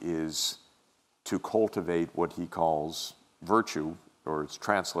logic is to cultivate what he calls virtue, or it's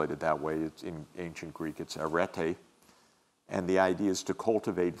translated that way. It's in ancient Greek, it's arete. And the idea is to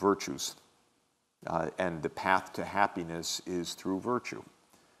cultivate virtues. And the path to happiness is through virtue.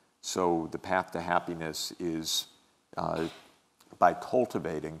 So the path to happiness is by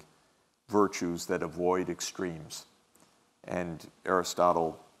cultivating virtues that avoid extremes. And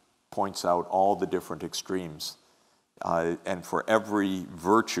Aristotle points out all the different extremes. And for every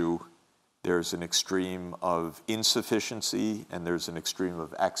virtue, there's an extreme of insufficiency and there's an extreme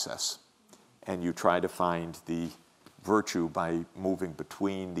of excess. And you try to find the virtue by moving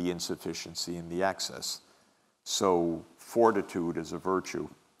between the insufficiency and the excess. So fortitude is a virtue.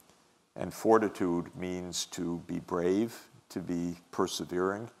 And fortitude means to be brave, to be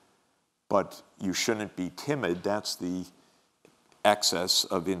persevering, but you shouldn't be timid. That's the excess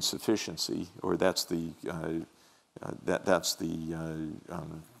of insufficiency, or that's the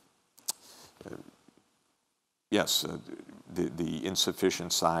the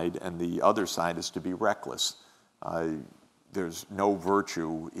insufficient side, and the other side is to be reckless. There's no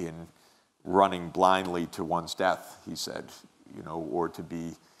virtue in running blindly to one's death, he said, or to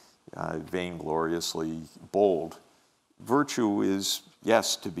be vaingloriously bold. Virtue is,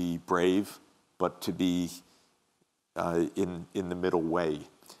 yes, to be brave, but to be in the middle way.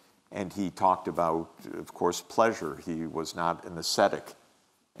 And he talked about, of course, pleasure. He was not an ascetic.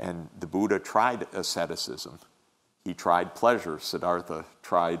 And the Buddha tried asceticism. He tried pleasure. Siddhartha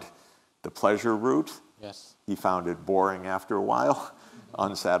tried the pleasure route. Yes. He found it boring after a while,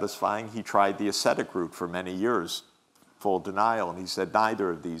 unsatisfying. He tried the ascetic route for many years, full denial, and he said neither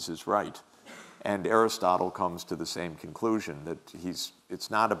of these is right. And Aristotle comes to the same conclusion, that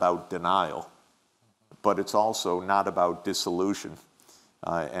it's not about denial, but it's also not about dissolution,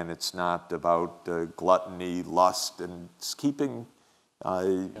 and it's not about gluttony, lust, and it's keeping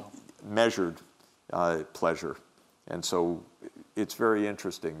measured pleasure. And so it's very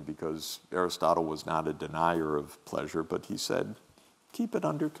interesting because Aristotle was not a denier of pleasure, but he said, keep it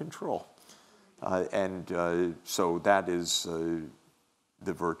under control. So that is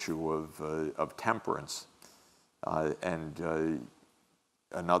the virtue of temperance.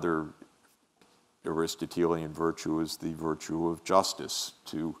 Another Aristotelian virtue is the virtue of justice,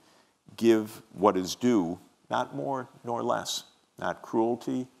 to give what is due, not more nor less, not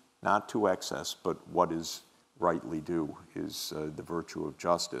cruelty, not to excess, but what is rightly do, is the virtue of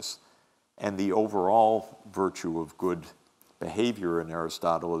justice. And the overall virtue of good behavior in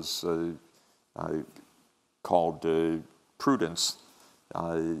Aristotle is called prudence,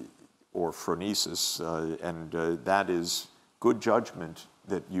 or phronesis, and that is good judgment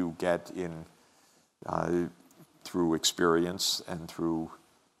that you get in through experience and through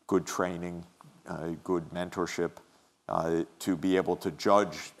good training, good mentorship, to be able to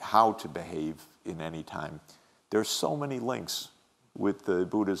judge how to behave in any time. There's so many links with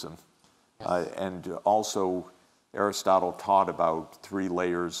Buddhism. And also, Aristotle taught about 3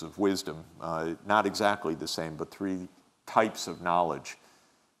 layers of wisdom, not exactly the same, but 3 types of knowledge.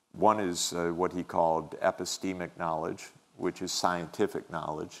 One is what he called epistemic knowledge, which is scientific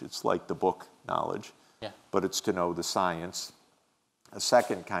knowledge. It's like the book knowledge, but it's to know the science. A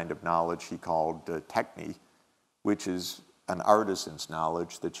second kind of knowledge he called techne, which is an artisan's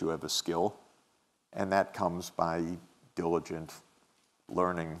knowledge, that you have a skill, and that comes by diligent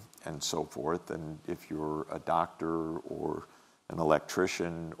learning and so forth. And if you're a doctor or an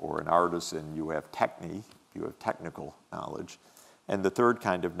electrician or an artisan, you have techne, you have technical knowledge. And the third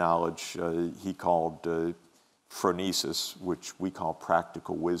kind of knowledge he called phronesis, which we call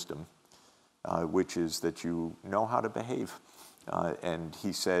practical wisdom, which is that you know how to behave. And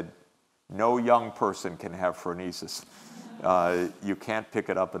he said, no young person can have phronesis. You can't pick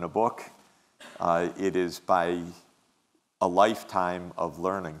it up in a book. It is by a lifetime of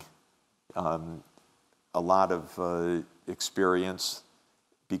learning, a lot of experience,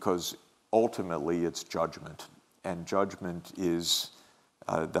 because ultimately it's judgment. And judgment is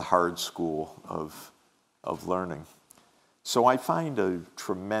the hard school of learning. So I find a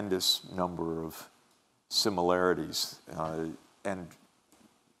tremendous number of similarities. And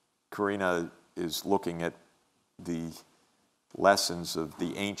Karina is looking at the lessons of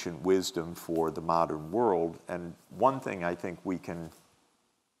the ancient wisdom for the modern world. And one thing I think we can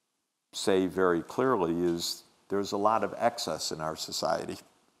say very clearly is there's a lot of excess in our society.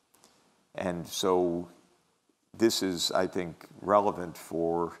 And so this is, I think, relevant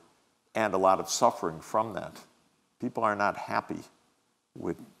for, and a lot of suffering from that. People are not happy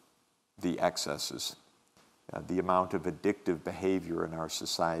with the excesses. The amount of addictive behavior in our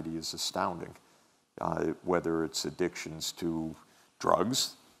society is astounding. Whether it's addictions to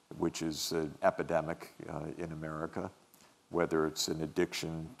drugs, which is an epidemic in America, whether it's an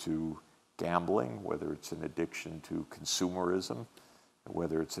addiction to gambling, whether it's an addiction to consumerism,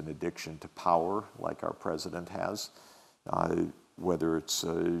 whether it's an addiction to power, like our president has, whether it's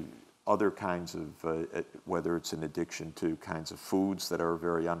other kinds of, whether it's an addiction to kinds of foods that are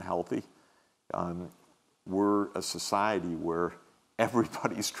very unhealthy. We're a society where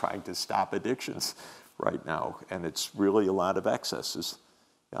everybody's trying to stop addictions right now, and it's really a lot of excesses.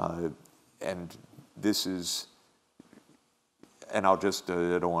 And this is, and I'll just,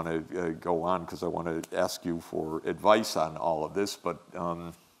 I don't want to go on because I want to ask you for advice on all of this, but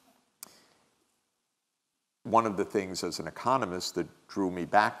one of the things as an economist that drew me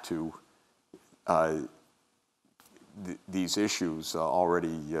back to these issues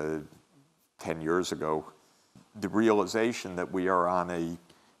already 10 years ago, the realization that we are on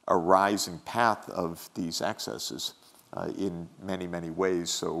a rising path of these excesses in many, many ways.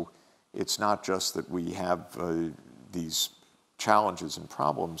 So it's not just that we have these challenges and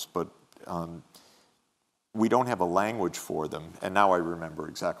problems, but we don't have a language for them. And now I remember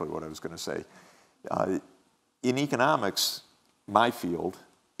exactly what I was going to say. In economics, my field,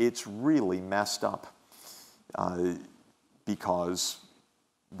 it's really messed up because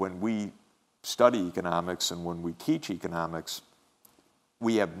when we study economics and when we teach economics,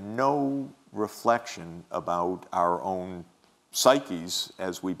 we have no reflection about our own psyches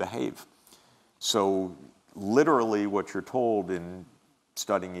as we behave. So literally what you're told in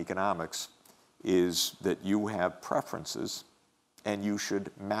studying economics is that you have preferences and you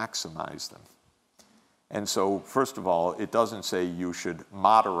should maximize them. And so, first of all, it doesn't say you should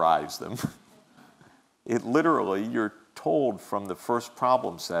moderize them. It literally, you're told from the first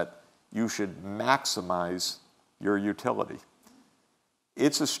problem set, you should maximize your utility.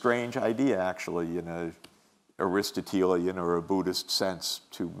 It's a strange idea, actually, in an Aristotelian or a Buddhist sense,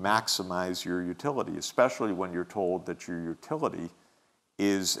 to maximize your utility, especially when you're told that your utility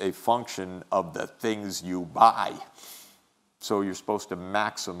is a function of the things you buy. So you're supposed to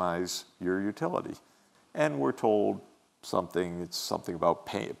maximize your utility. And we're told it's something about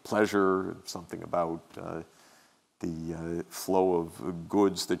pleasure, something about the flow of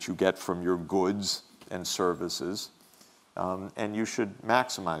goods that you get from your goods and services, and you should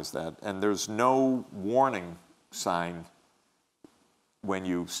maximize that. And there's no warning sign when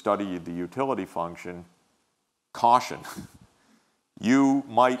you study the utility function caution, you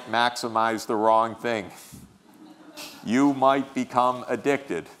might maximize the wrong thing. You might become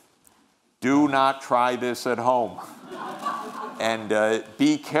addicted. Do not try this at home. And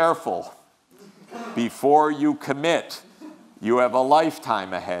be careful. Before you commit, you have a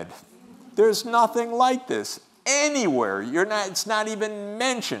lifetime ahead. There's nothing like this anywhere. It's not even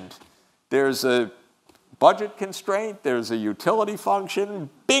mentioned. There's a budget constraint, there's a utility function,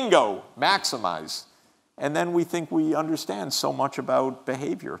 bingo, maximize. And then we think we understand so much about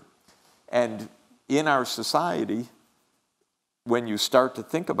behavior. And in our society, when you start to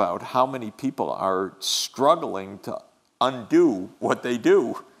think about how many people are struggling to undo what they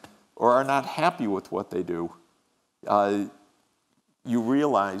do or are not happy with what they do, you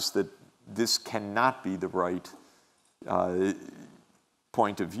realize that this cannot be the right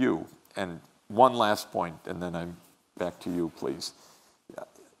point of view. And one last point, and then I'm back to you, please.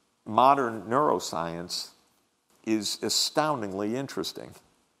 Modern neuroscience is astoundingly interesting.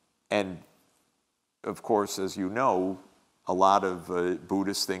 And of course, as you know, a lot of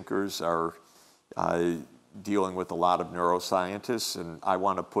Buddhist thinkers are dealing with a lot of neuroscientists, and I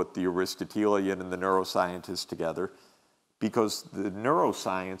want to put the Aristotelian and the neuroscientists together because the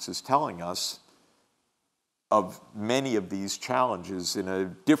neuroscience is telling us of many of these challenges in a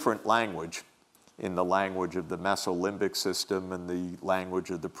different language, in the language of the mesolimbic system and the language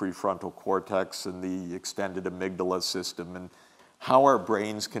of the prefrontal cortex and the extended amygdala system, and how our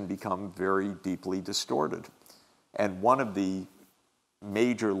brains can become very deeply distorted. And one of the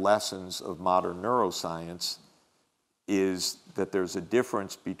major lessons of modern neuroscience is that there's a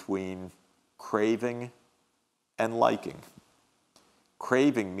difference between craving and liking.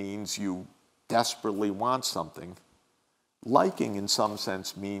 Craving means you desperately want something. Liking, in some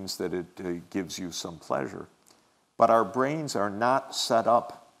sense, means that it gives you some pleasure. But our brains are not set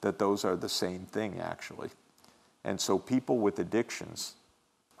up that those are the same thing, actually. And so people with addictions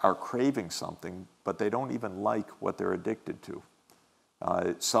are craving something, but they don't even like what they're addicted to.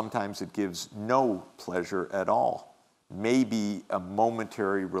 Sometimes it gives no pleasure at all. Maybe a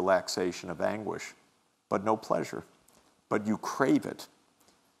momentary relaxation of anguish, but no pleasure. But you crave it.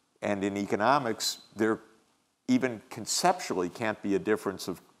 And in economics, there even conceptually can't be a difference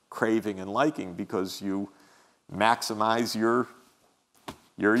of craving and liking because you maximize your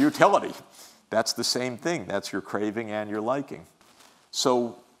utility. That's the same thing. That's your craving and your liking.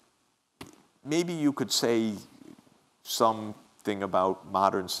 So maybe you could say something about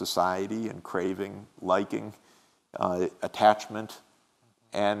modern society and craving, liking, attachment,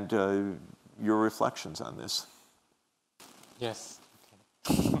 and your reflections on this. Yes.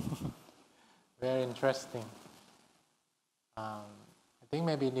 Okay. Very interesting. I think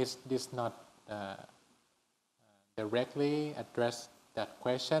maybe this not directly address that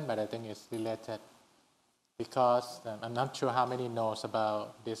question, but I think it's related because I'm not sure how many knows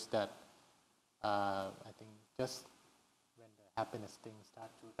about this. That I think just when the happiness thing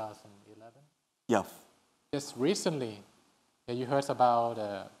started, 2011. Yeah. Just recently, you heard about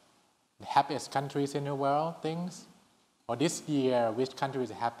the happiest countries in the world things, or this year, which country is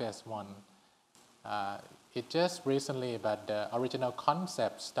the happiest one? It just recently, but the original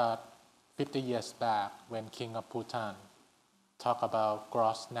concept started 50 years back when King of Bhutan talked about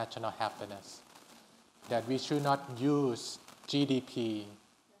gross national happiness, that we should not use GDP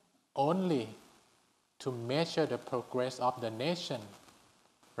only to measure the progress of the nation.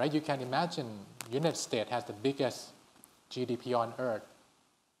 Right? You can imagine United States has the biggest GDP on earth,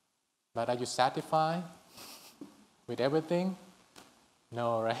 but are you satisfied with everything?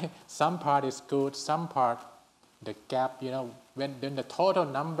 No, right? Some part is good, some part, the gap, when the total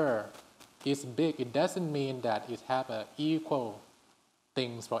number is big, it doesn't mean that it have equal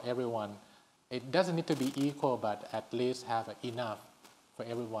things for everyone. It doesn't need to be equal, but at least have enough for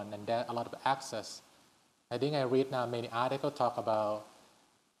everyone, and there a lot of access. I think I read now many articles talk about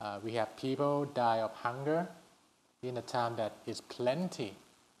we have people die of hunger in a time that is plenty.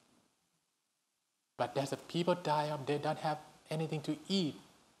 But there's a people die of they don't have anything to eat.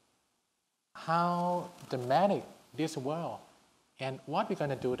 How dramatic this world, and what we're going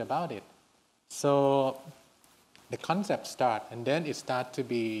to do about it. So the concept start, and then it start to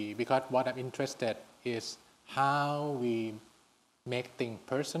be, because what I'm interested is how we make things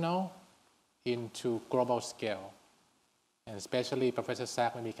personal into global scale. And especially Professor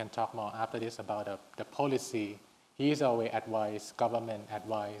Sachs, maybe we can talk more after this about the policy. He's always advised, government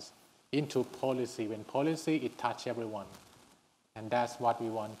advice into policy. When policy, it touches everyone. And that's what we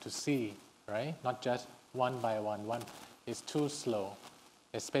want to see, right? Not just one by one. One is too slow.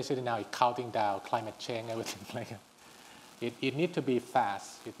 Especially now it's counting down, climate change, everything like that. It needs to be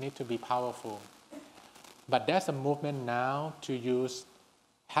fast. It needs to be powerful. But there's a movement now to use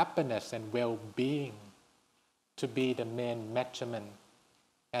happiness and well-being to be the main measurement.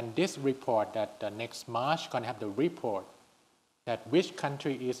 And this report that next March going to have the report that which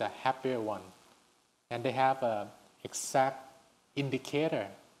country is a happier one. And they have an exact indicator.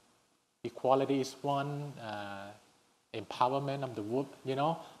 Equality is one, empowerment of the woman,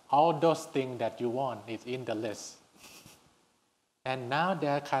 all those things that you want is in the list. And now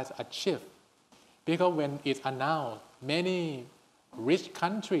there has a shift. Because when it's announced, many rich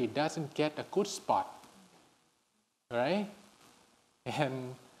country doesn't get a good spot, right?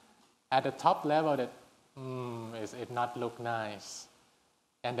 And at the top level, that it not look nice.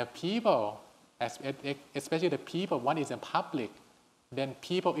 And the people, especially the people, one is in public, then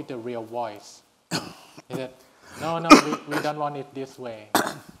people is the real voice. He said, no, we don't want it this way.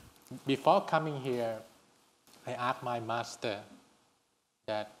 Before coming here, I asked my master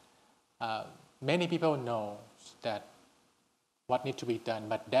that many people know that what needs to be done,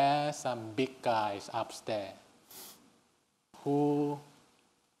 but there are some big guys upstairs who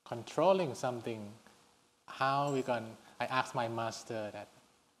controlling something. I asked my master that,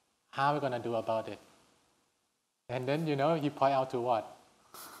 how are we going to do about it? And then, he point out to what?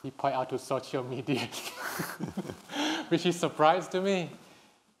 He point out to social media, which is surprise to me.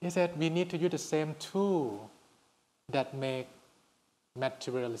 He said, we need to use the same tool that make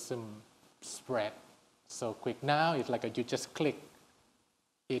materialism spread so quick. Now it's like you just click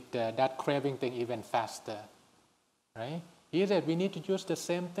it, that craving thing even faster, right? He said we need to use the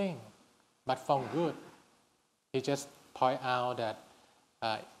same thing, but for good. He just point out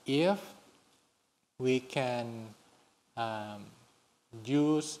that if we can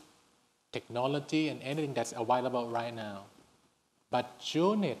use technology and anything that's available right now, but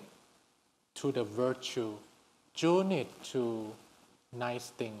tune it to the virtue, tune it to nice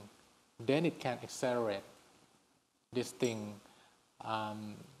thing, then it can accelerate this thing.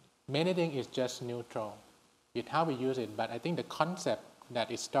 Many things is just neutral. It's how we use it, but I think the concept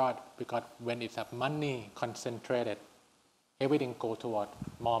that it starts because when it's have money concentrated, everything go toward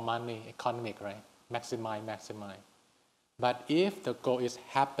more money, economic, right? Maximize. But if the goal is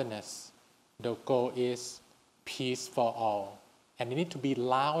happiness, the goal is peace for all, and it need to be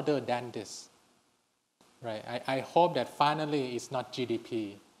louder than this, right? I hope that finally it's not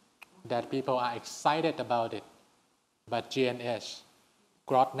GDP, that people are excited about it, but GNH,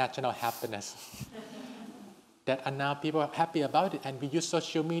 gross national happiness, that are now people are happy about it, and we use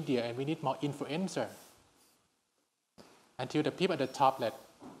social media, and we need more influencer. Until the people at the top that,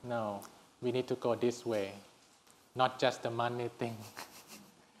 no, we need to go this way, not just the money thing.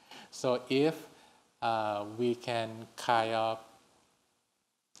 So if we can kind of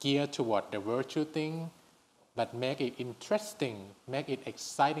gear toward the virtue thing, but make it interesting, make it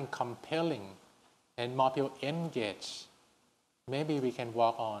exciting, compelling, and more people engage, maybe we can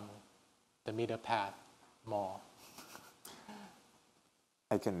walk on the middle path more.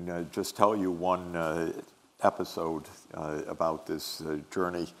 I can just tell you one episode about this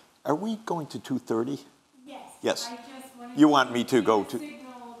journey. Are we going to 2:30? Yes. Yes. I just wanted You want me to go to...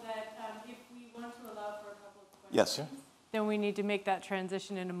 signal that if we want to allow for a couple of questions, Yes. then we need to make that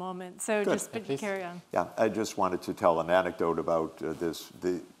transition in a moment. So Good. just carry on. Yeah, I just wanted to tell an anecdote about this.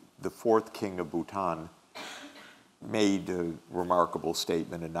 The fourth king of Bhutan made a remarkable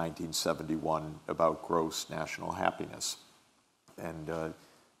statement in 1971 about gross national happiness. And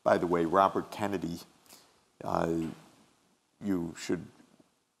by the way, Robert Kennedy, you should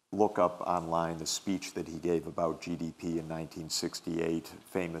look up online the speech that he gave about GDP in 1968,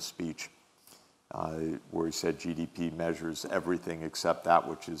 famous speech, where he said GDP measures everything except that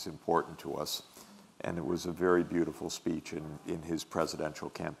which is important to us. And it was a very beautiful speech in his presidential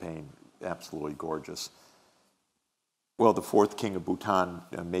campaign, absolutely gorgeous. Well, the fourth king of Bhutan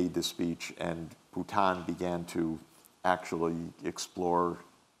made this speech, and Bhutan began to actually explore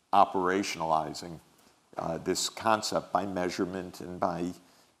operationalizing this concept by measurement and by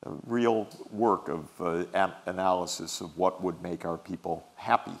real work of analysis of what would make our people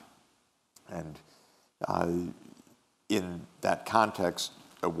happy. And in that context,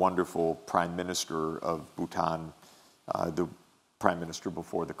 a wonderful prime minister of Bhutan, the prime minister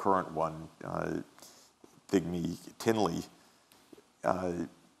before the current one, Thigmi Tinley,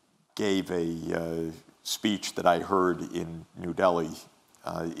 gave a speech that I heard in New Delhi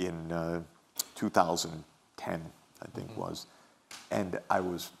in 2010, I think was. And I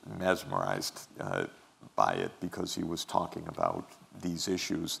was mesmerized by it because he was talking about these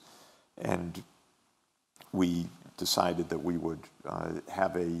issues. And we decided that we would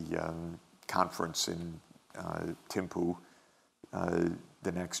have a conference in Thimphu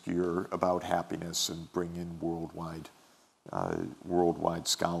the next year about happiness and bring in worldwide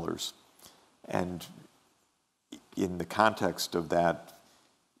scholars. And in the context of that,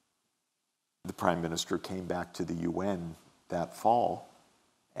 the Prime Minister came back to the UN that fall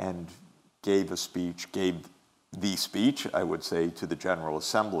and gave the speech, I would say, to the General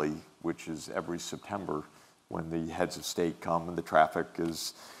Assembly, which is every September when the heads of state come and the traffic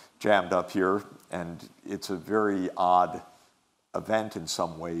is jammed up here. And it's a very odd event in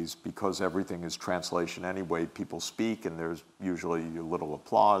some ways because everything is translation anyway. People speak and there's usually a little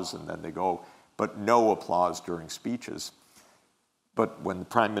applause and then they go, but no applause during speeches. But when the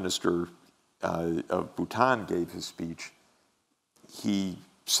Prime Minister of Bhutan gave his speech, he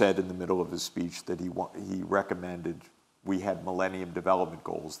said in the middle of his speech that he recommended, we had Millennium Development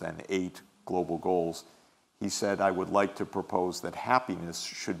Goals, then 8 global goals. He said, I would like to propose that happiness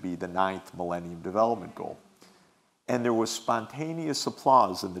should be the 9th Millennium Development Goal. And there was spontaneous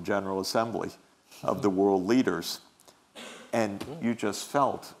applause in the General Assembly of the world leaders. And you just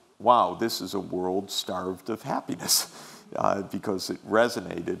felt, wow, this is a world starved of happiness because it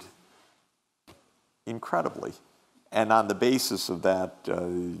resonated incredibly. And on the basis of that,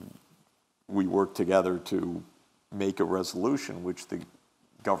 we worked together to make a resolution which the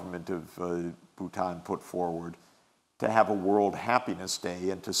government of Bhutan put forward to have a World Happiness Day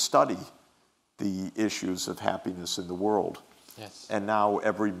and to study the issues of happiness in the world. Yes. And now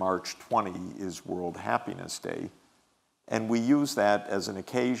every March 20 is World Happiness Day. And we use that as an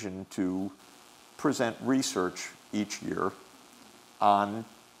occasion to present research each year on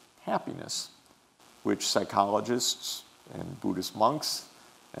happiness, which psychologists and Buddhist monks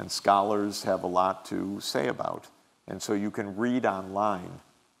and scholars have a lot to say about. And so you can read online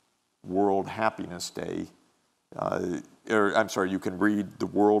World Happiness Day, you can read the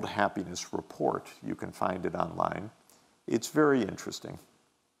World Happiness Report. You can find it online. It's very interesting.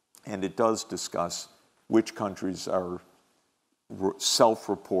 And it does discuss which countries are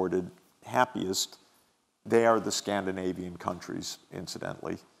self-reported happiest. They are the Scandinavian countries,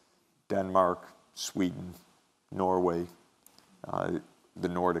 incidentally. Denmark, Sweden, Norway, the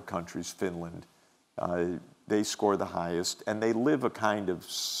Nordic countries, Finland. They score the highest, and they live a kind of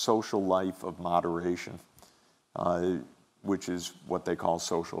social life of moderation, which is what they call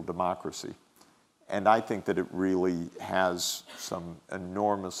social democracy. And I think that it really has some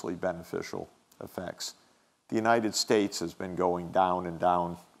enormously beneficial effects. The United States has been going down and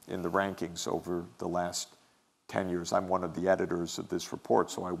down in the rankings over the last 10 years. I'm one of the editors of this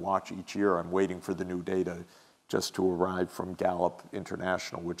report, so I watch each year. I'm waiting for the new data just to arrive from Gallup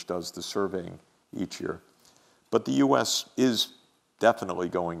International, which does the surveying each year. But the US is definitely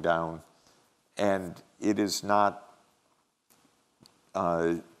going down, and it is not,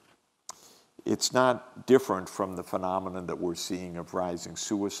 it's not different from the phenomenon that we're seeing of rising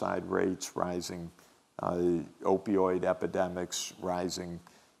suicide rates, rising opioid epidemics, rising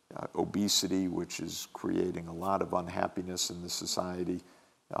obesity, which is creating a lot of unhappiness in the society,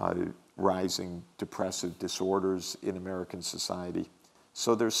 rising depressive disorders in American society.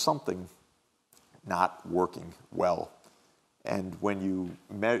 So there's something not working well. And when you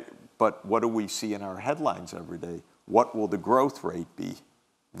but what do we see in our headlines every day? What will the growth rate be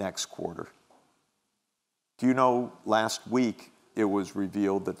next quarter? Do you know, last week it was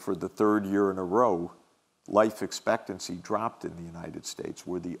revealed that for the 3rd year in a row, life expectancy dropped in the United States.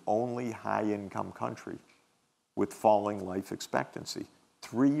 We're the only high-income country with falling life expectancy.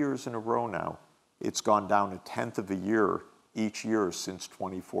 3 years in a row now, it's gone down 1/10 of a year each year since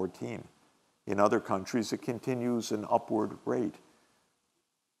 2014. In other countries, it continues an upward rate.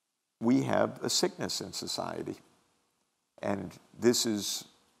 We have a sickness in society, and this is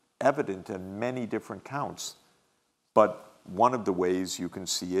evident in many different counts. But one of the ways you can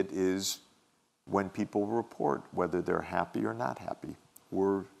see it is when people report whether they're happy or not happy.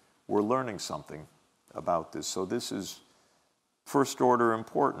 We're learning something about this. So this is first order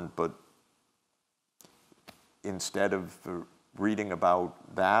important, but instead of reading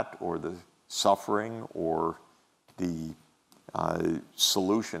about that or the suffering or the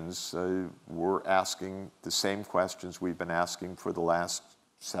solutions, we're asking the same questions we've been asking for the last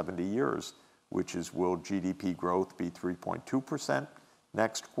 70 years, which is, will GDP growth be 3.2%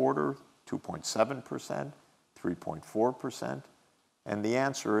 next quarter, 2.7%, 3.4%? And the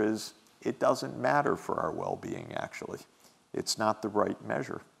answer is, it doesn't matter for our well-being, actually. It's not the right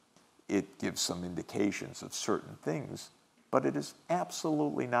measure. It gives some indications of certain things, but it is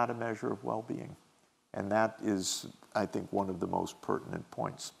absolutely not a measure of well-being. And that is, I think, one of the most pertinent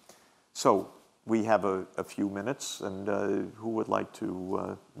points. So we have a few minutes, and who would like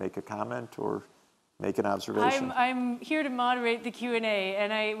to make a comment or make an observation? I'm here to moderate the Q&A,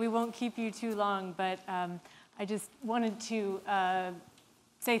 and we won't keep you too long, but I just wanted to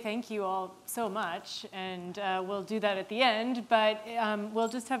say thank you all so much, and we'll do that at the end, but we'll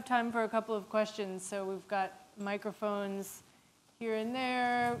just have time for a couple of questions. So we've got microphones here and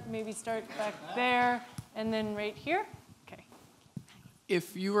there, maybe start back there, and then right here. Okay.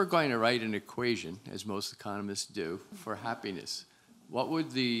 If you were going to write an equation, as most economists do, for happiness, what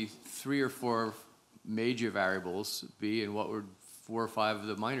would the 3 or 4 major variables be, and what would 4 or 5 of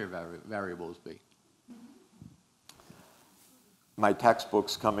the minor variables be? My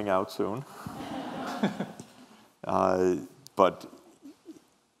textbook's coming out soon. But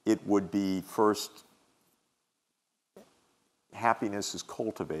it would be first, happiness is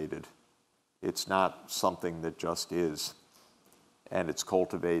cultivated. It's not something that just is. And it's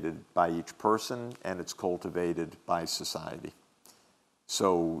cultivated by each person, and it's cultivated by society.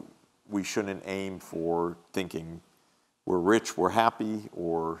 So we shouldn't aim for thinking we're rich, we're happy,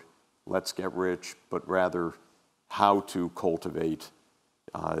 or let's get rich, but rather how to cultivate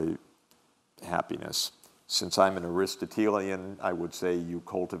happiness. Since I'm an Aristotelian, I would say you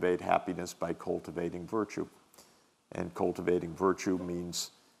cultivate happiness by cultivating virtue. And cultivating virtue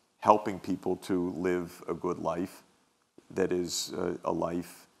means helping people to live a good life that is a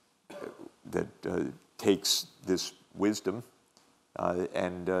life that takes this wisdom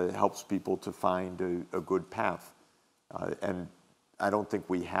and helps people to find a good path. And I don't think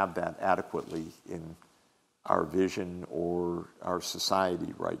we have that adequately in our vision or our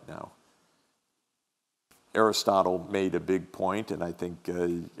society right now. Aristotle made a big point, and I think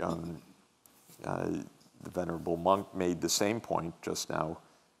the Venerable Monk made the same point just now,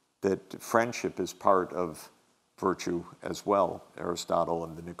 that friendship is part of virtue as well. Aristotle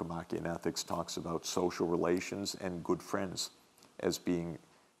in the Nicomachean Ethics talks about social relations and good friends as being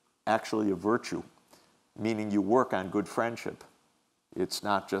actually a virtue, meaning you work on good friendship. It's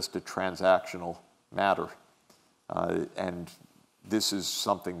not just a transactional matter. And this is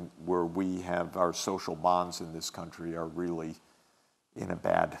something where we have our social bonds in this country are really in a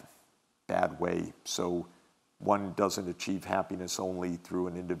bad way. So one doesn't achieve happiness only through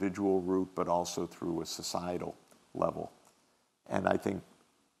an individual route, but also through a societal level. And I think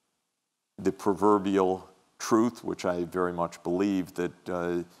the proverbial truth, which I very much believe,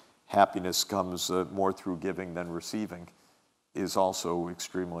 that happiness comes more through giving than receiving, is also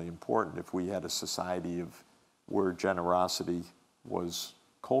extremely important. If we had a society where generosity was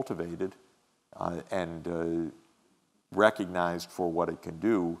cultivated and recognized for what it can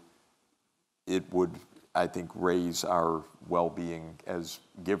do, it would, I think, raise our well-being as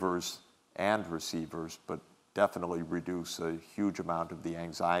givers and receivers, but definitely reduce a huge amount of the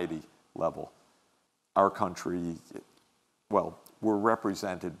anxiety level. Our country, well, we're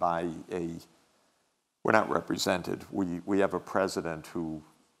represented by we're not represented. We have a president who,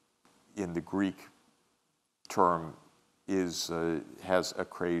 in the Greek term, has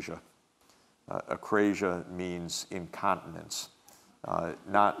akrasia. Akrasia means incontinence,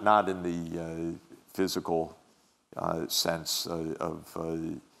 not in the physical sense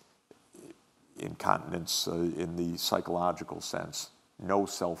of incontinence, in the psychological sense. No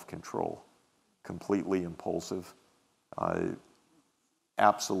self-control, completely impulsive,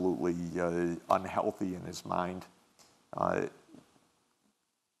 absolutely unhealthy in his mind,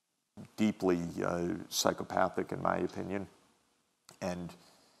 deeply psychopathic in my opinion. And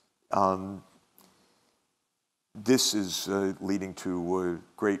this is leading to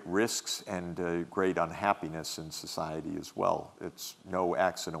great risks and great unhappiness in society as well. It's no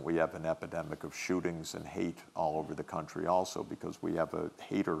accident we have an epidemic of shootings and hate all over the country also, because we have a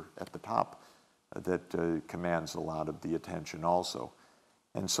hater at the top that commands a lot of the attention also.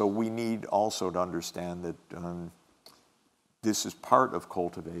 And so we need also to understand that this is part of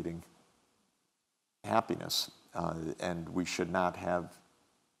cultivating happiness, and we should not have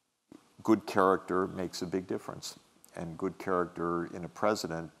good character makes a big difference, and good character in a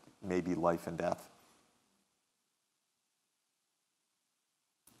president may be life and death.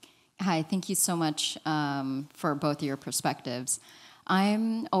 Hi, thank you so much for both of your perspectives.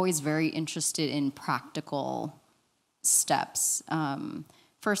 I'm always very interested in practical steps.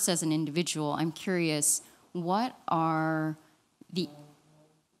 First, as an individual, I'm curious, what are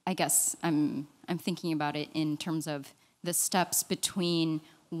I guess I'm thinking about it in terms of the steps between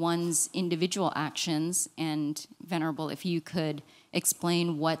one's individual actions, and Venerable, if you could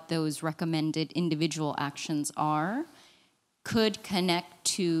explain what those recommended individual actions are, could connect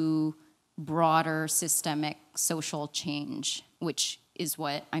to broader systemic social change, which is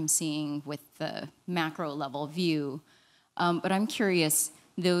what I'm seeing with the macro level view. But I'm curious,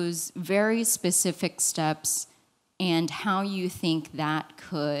 those very specific steps and how you think that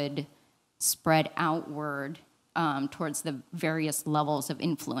could spread outward towards the various levels of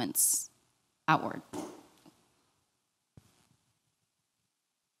influence outward.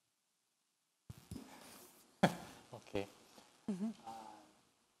 Okay.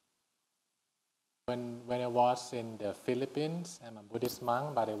 When I was in the Philippines, I'm a Buddhist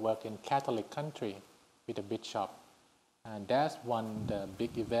monk, but I work in Catholic country with a bishop. And that's the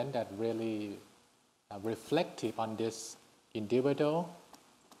big event that really reflective on this individual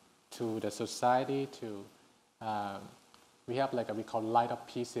to the society to we have like we call light of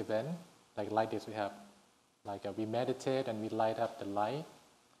peace event. Like this, we have we meditate and we light up the light.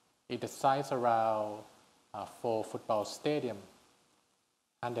 It the size around 4 football stadium,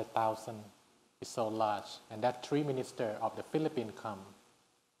 100,000. It's so large, and that 3 ministers of the Philippines come,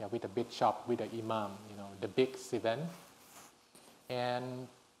 with the bishop, with the imam, the big event, and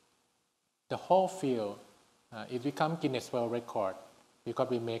the whole field, it become Guinness World Record because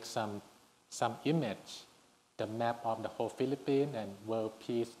we make some image, the map of the whole Philippines and world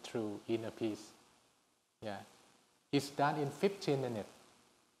peace through inner peace. Yeah, it's done in 15 minutes.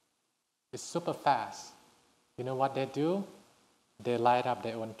 It's super fast. You know what they do? They light up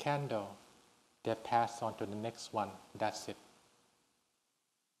their own candle. They pass on to the next one. That's it.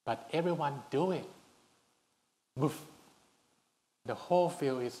 But everyone do it. Woof. The whole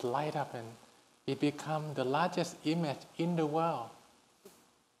field is light up and it becomes the largest image in the world.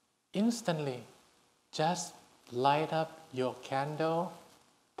 Instantly, just light up your candle,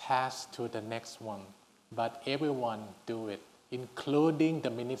 pass to the next one. But everyone do it, including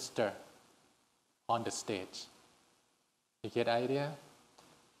the minister on the stage. You get the idea?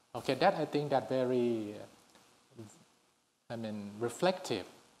 Okay, that I think that very, reflective,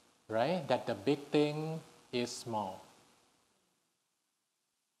 right? That the big thing is small.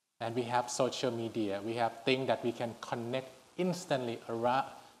 And we have social media. We have things that we can connect instantly around.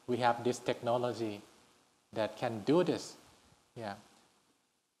 We have this technology that can do this. Yeah.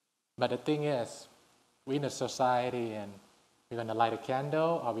 But the thing is, we're in a society and we're going to light a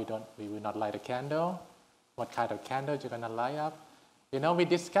candle or we will not light a candle. What kind of candle you're going to light up? We're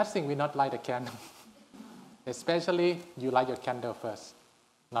discussing, we not light a candle. Especially, you light your candle first,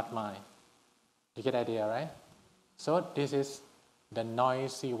 not mine. You get the idea, right? So this is the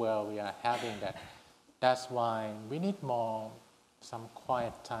noisy world we are having that. That's why we need some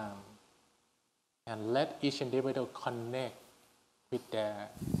quiet time and let each individual connect with their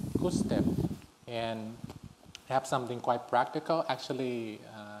good step and have something quite practical. Actually,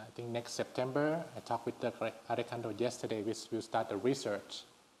 I think next September, I talked with Dr. Arekando yesterday, we will start the research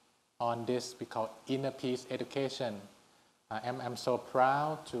on this we call inner peace education. I'm so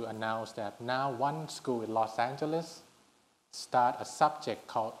proud to announce that now one school in Los Angeles start a subject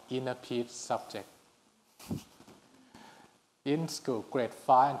called inner peace subject. In school, grade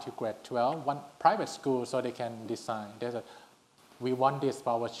 5 until grade 12, one private school so they can design. We want this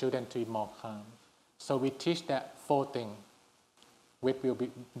for our children to be more calm. So we teach that 4 things which will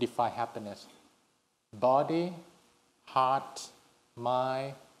define happiness. Body, heart,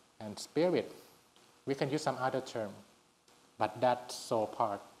 mind, and spirit. We can use some other term, but that's soul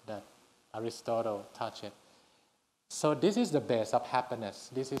part that Aristotle touched it. So this is the base of happiness.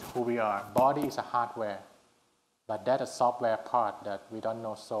 This is who we are. Body is a hardware, but that's a software part that we don't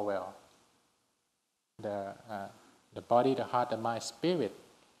know so well. The body, the heart, the mind, spirit.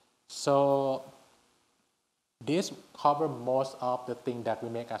 So this covers most of the things that will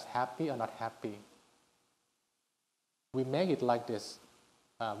make us happy or not happy. We make it like this.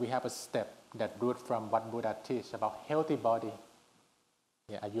 We have a step that root from what Buddha teach about healthy body.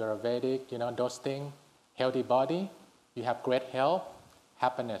 Yeah, Ayurvedic, those things. Healthy body, you have great health,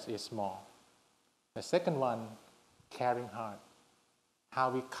 happiness is small. The second one, caring heart. How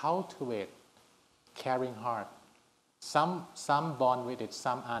we cultivate caring heart. Some born with it,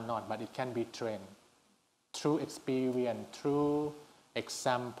 some are not, but it can be trained through experience, through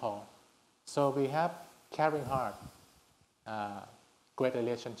example. So we have caring heart, great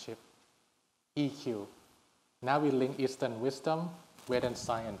relationship, EQ. Now we link Eastern wisdom, Western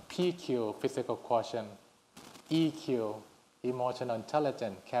science, PQ, physical quotient, EQ, emotional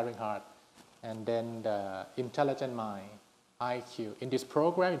intelligence, caring heart, and then the intelligent mind, IQ. In this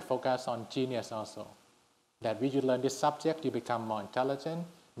program, it focuses on genius also. That when you learn this subject, you become more intelligent.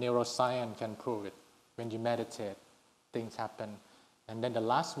 Neuroscience can prove it. When you meditate, things happen. And then the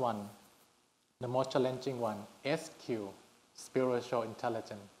last one, the most challenging one, SQ, spiritual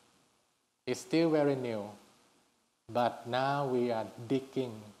intelligence. It's still very new, but now we are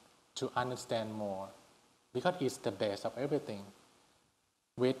digging to understand more because it's the base of everything.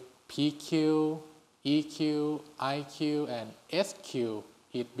 With PQ, EQ, IQ, and SQ,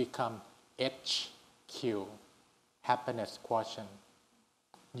 it becomes HQ, happiness quotient,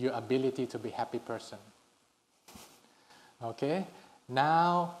 your ability to be a happy person. Okay?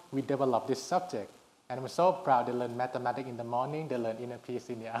 Now we develop this subject, and I'm so proud they learn mathematics in the morning, they learn inner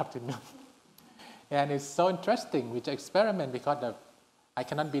peace in the afternoon. And it's so interesting with the experiment because I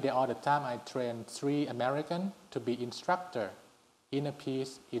cannot be there all the time. I trained 3 Americans to be instructor, inner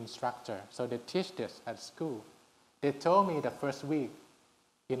peace instructor. So they teach this at school. They told me the first week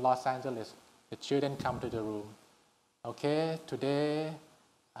in Los Angeles, the children come to the room. Okay, today,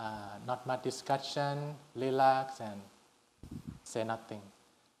 not much discussion, relax and say nothing.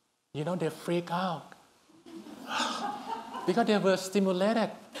 You know, they freak out because they were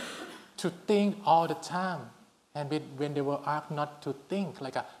stimulated to think all the time. And when they were asked not to think,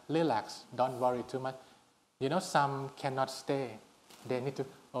 like relax, don't worry too much. You know, some cannot stay. They need to,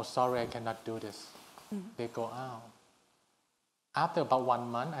 oh, sorry, I cannot do this. Mm-hmm. They go out. After about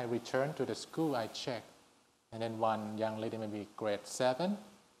 1 month, I returned to the school, I checked. And then one young lady, maybe grade 7,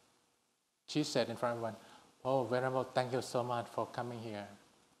 she said in front of everyone, oh, Venerable, thank you so much for coming here.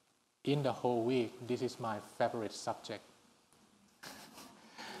 In the whole week, this is my favorite subject.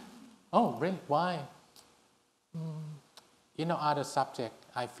 Oh, really? Why? You know, other subject,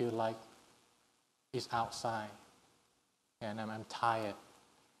 I feel like it's outside. And I'm tired.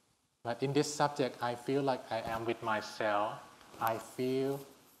 But in this subject, I feel like I am with myself. I feel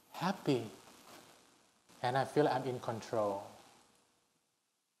happy. And I feel I'm in control.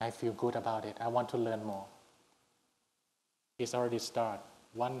 I feel good about it. I want to learn more. It's already started.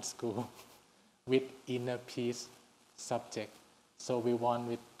 One school with inner peace subject. So we want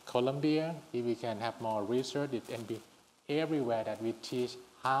with Colombia, if we can have more research, it can be everywhere that we teach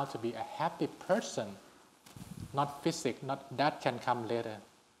how to be a happy person. Not physics, not that can come later.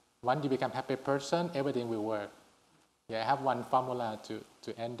 Once you become a happy person, everything will work. Yeah, I have one formula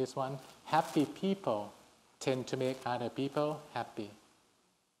to end this one. Happy people tend to make other people happy.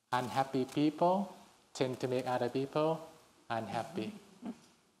 Unhappy people tend to make other people unhappy.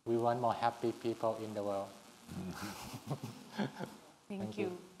 We want more happy people in the world. Thank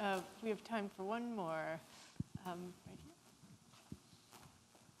you. We have time for one more. Right here.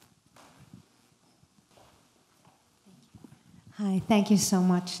 Hi, thank you so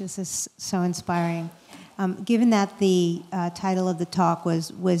much. This is so inspiring. Given that the title of the talk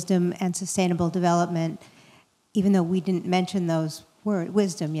was Wisdom and Sustainable Development, even though we didn't mention those words,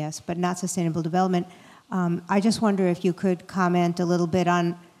 wisdom, yes, but not sustainable development, I just wonder if you could comment a little bit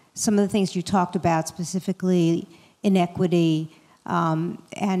on some of the things you talked about, specifically inequity, and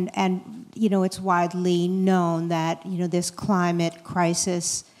you know, it's widely known that, you know, this climate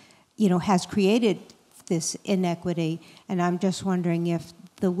crisis, you know, has created this inequity, and I'm just wondering if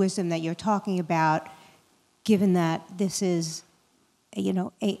the wisdom that you're talking about, given that this is, you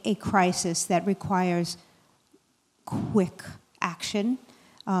know, a crisis that requires quick action,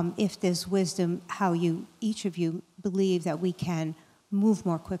 if there's wisdom, how you, each of you, believe that we can move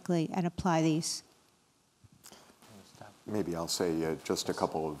more quickly and apply these. Maybe I'll say just a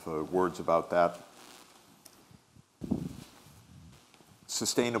couple of words about that.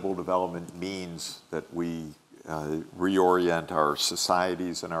 Sustainable development means that we reorient our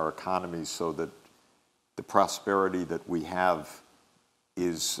societies and our economies so that the prosperity that we have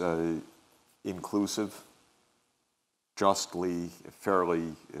is inclusive, justly,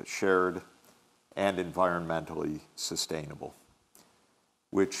 fairly shared, and environmentally sustainable,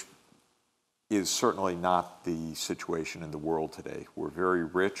 which is certainly not the situation in the world today. We're very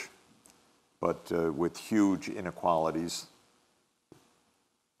rich, but with huge inequalities.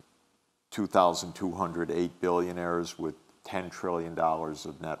 2,208 billionaires with $10 trillion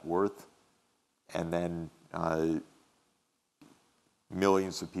of net worth, and then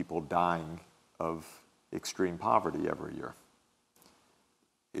millions of people dying of extreme poverty every year.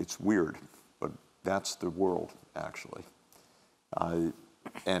 It's weird, but that's the world, actually.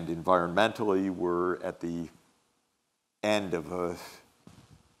 And environmentally, we're at the end of a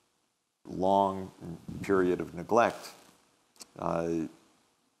long period of neglect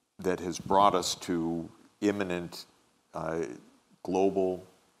that has brought us to imminent global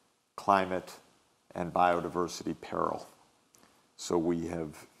climate and biodiversity peril. So we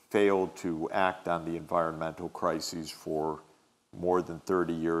have failed to act on the environmental crises for more than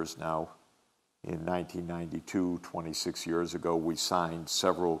 30 years now. In 1992, 26 years ago, we signed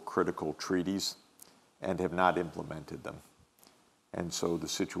several critical treaties and have not implemented them. And so the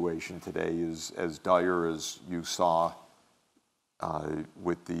situation today is as dire as you saw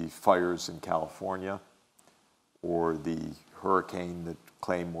with the fires in California or the hurricane that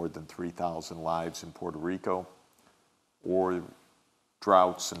claimed more than 3,000 lives in Puerto Rico, or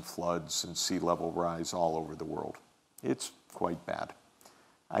droughts and floods and sea level rise all over the world. It's quite bad.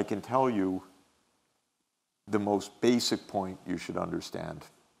 I can tell you the most basic point you should understand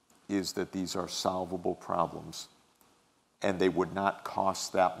is that these are solvable problems, and they would not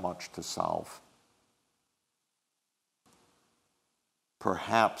cost that much to solve.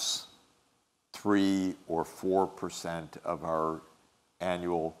 Perhaps 3 or 4% of our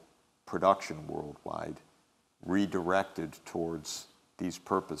annual production worldwide redirected towards these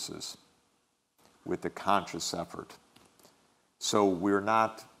purposes with a conscious effort. So we're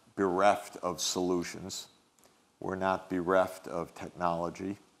not bereft of solutions. We're not bereft of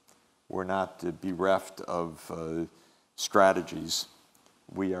technology. We're not bereft of strategies.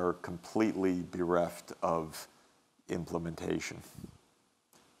 We are completely bereft of implementation.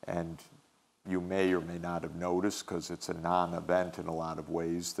 And you may or may not have noticed, because it's a non-event in a lot of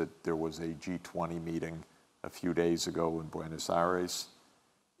ways, that there was a G20 meeting a few days ago in Buenos Aires.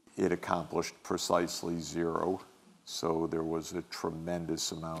 It accomplished precisely 0. So there was a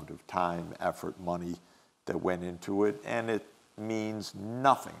tremendous amount of time, effort, money that went into it, and it means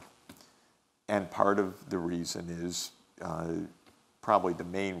nothing. And part of the reason is, probably the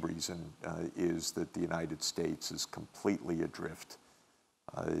main reason, is that the United States is completely adrift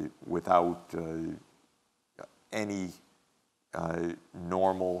without any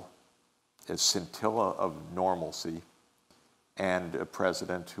normal, a scintilla of normalcy, and a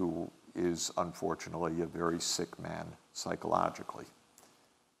president who is unfortunately a very sick man psychologically.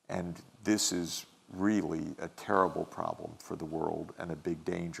 And this is really a terrible problem for the world and a big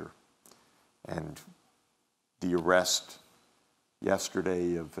danger. And the arrest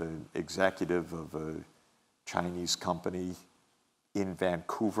yesterday of an executive of a Chinese company in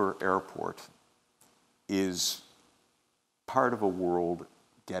Vancouver Airport is part of a world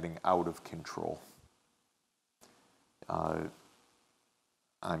getting out of control.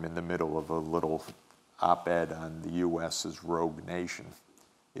 I'm in the middle of a little op-ed on the U.S.'s rogue nation.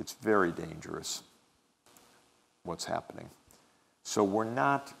 It's very dangerous what's happening. So we're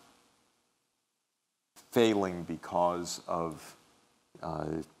not failing because of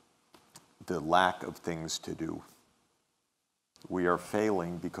the lack of things to do. We are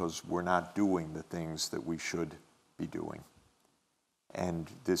failing because we're not doing the things that we should be doing. And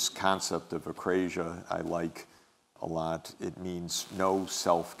this concept of akrasia I like a lot. It means no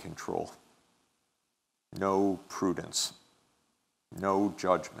self-control, no prudence, no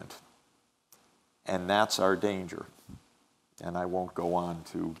judgment. And that's our danger. And I won't go on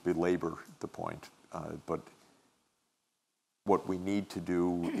to belabor the point, but what we need to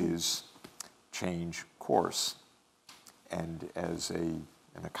do is change course. And as an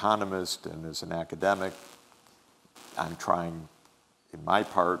economist and as an academic, I'm trying, in my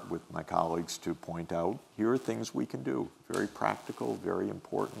part with my colleagues, to point out, here are things we can do, very practical, very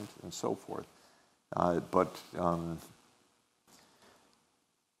important, and so forth. But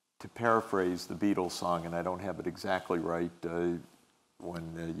to paraphrase the Beatles song, and I don't have it exactly right,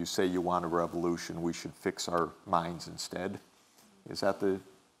 when you say you want a revolution, we should fix our minds instead. Is that the...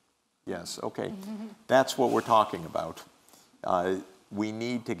 Yes, okay. That's what we're talking about. We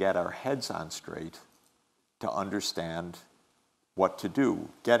need to get our heads on straight to understand what to do.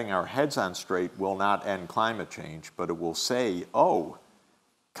 Getting our heads on straight will not end climate change, but it will say, oh,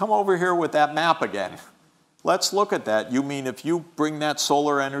 come over here with that map again. Let's look at that. You mean if you bring that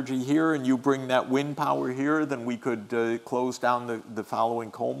solar energy here and you bring that wind power here, then we could close down the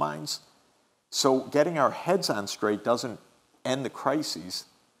following coal mines? So getting our heads on straight doesn't end the crises,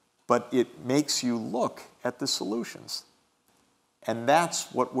 but it makes you look at the solutions. And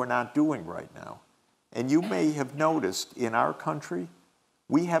that's what we're not doing right now. And you may have noticed in our country,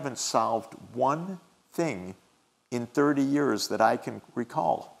 we haven't solved one thing in 30 years that I can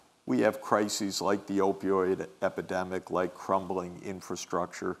recall. We have crises like the opioid epidemic, like crumbling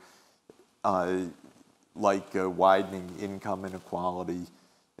infrastructure, like widening income inequality,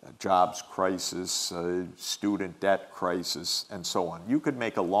 jobs crisis, student debt crisis, and so on. You could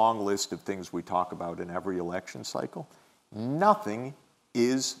make a long list of things we talk about in every election cycle. Nothing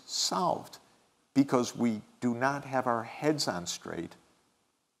is solved because we do not have our heads on straight.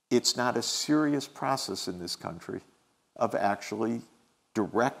 It's not a serious process in this country of actually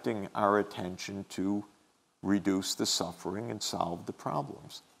directing our attention to reduce the suffering and solve the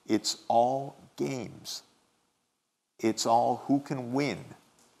problems. It's all games. It's all who can win.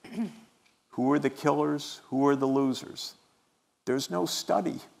 Who are the killers? Who are the losers? There's no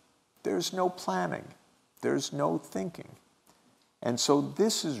study. There's no planning. There's no thinking. And so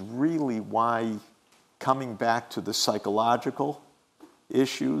this is really why coming back to the psychological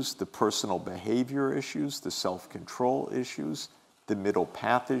issues, the personal behavior issues, the self-control issues, the middle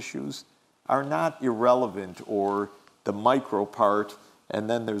path issues, are not irrelevant, or the micro part, and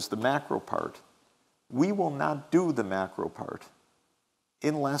then there's the macro part. We will not do the macro part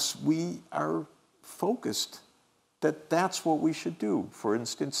unless we are focused that that's what we should do. For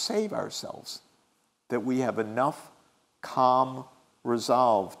instance, save ourselves. That we have enough calm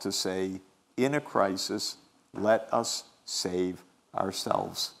resolve to say, in a crisis, let us save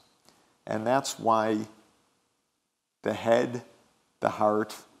ourselves. And that's why the head, the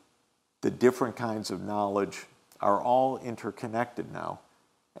heart, the different kinds of knowledge are all interconnected now.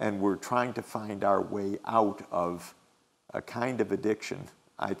 And we're trying to find our way out of a kind of addiction,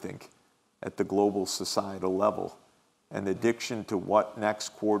 I think, at the global societal level. An addiction to what next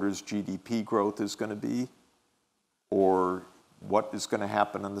quarter's GDP growth is going to be, or what is going to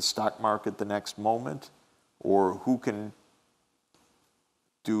happen in the stock market the next moment, or who can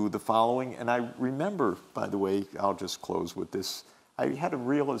do the following. And I remember, by the way, I'll just close with this. I had a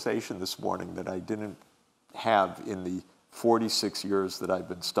realization this morning that I didn't have in the 46 years that I've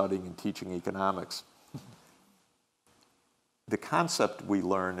been studying and teaching economics. The concept we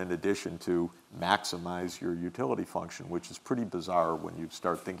learn, in addition to maximize your utility function, which is pretty bizarre when you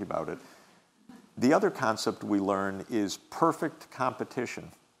start thinking about it, the other concept we learn is perfect competition.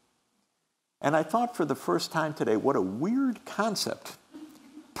 And I thought for the first time today, what a weird concept.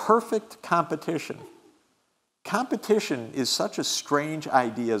 Perfect competition. Competition is such a strange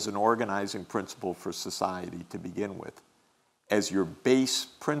idea as an organizing principle for society to begin with, as your base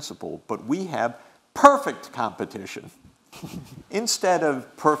principle, but we have perfect competition. Instead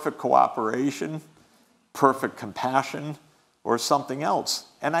of perfect cooperation, perfect compassion, or something else.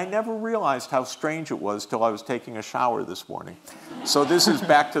 And I never realized how strange it was till I was taking a shower this morning. So this is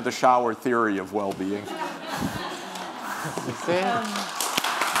back to the shower theory of well-being.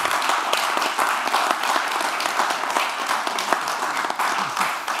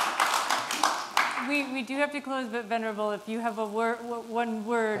 We do have to close, but Venerable, if you have a one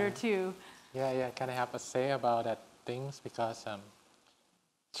word or two. Yeah, can I have a say about that things? Because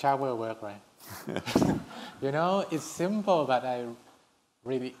shower work, right? You know, it's simple, but I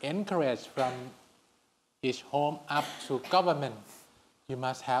really encourage from each home up to government. You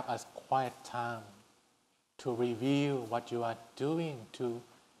must have a quiet time to review what you are doing, to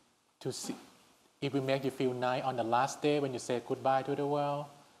see. It will make you feel nice on the last day when you say goodbye to the world.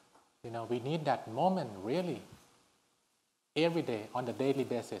 You know, we need that moment, really. Every day, on a daily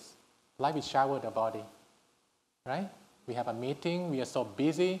basis. Like we shower the body, right? We have a meeting, we are so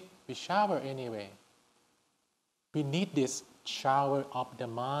busy, we shower anyway. We need this shower of the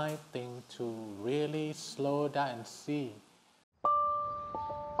mind thing to really slow down and see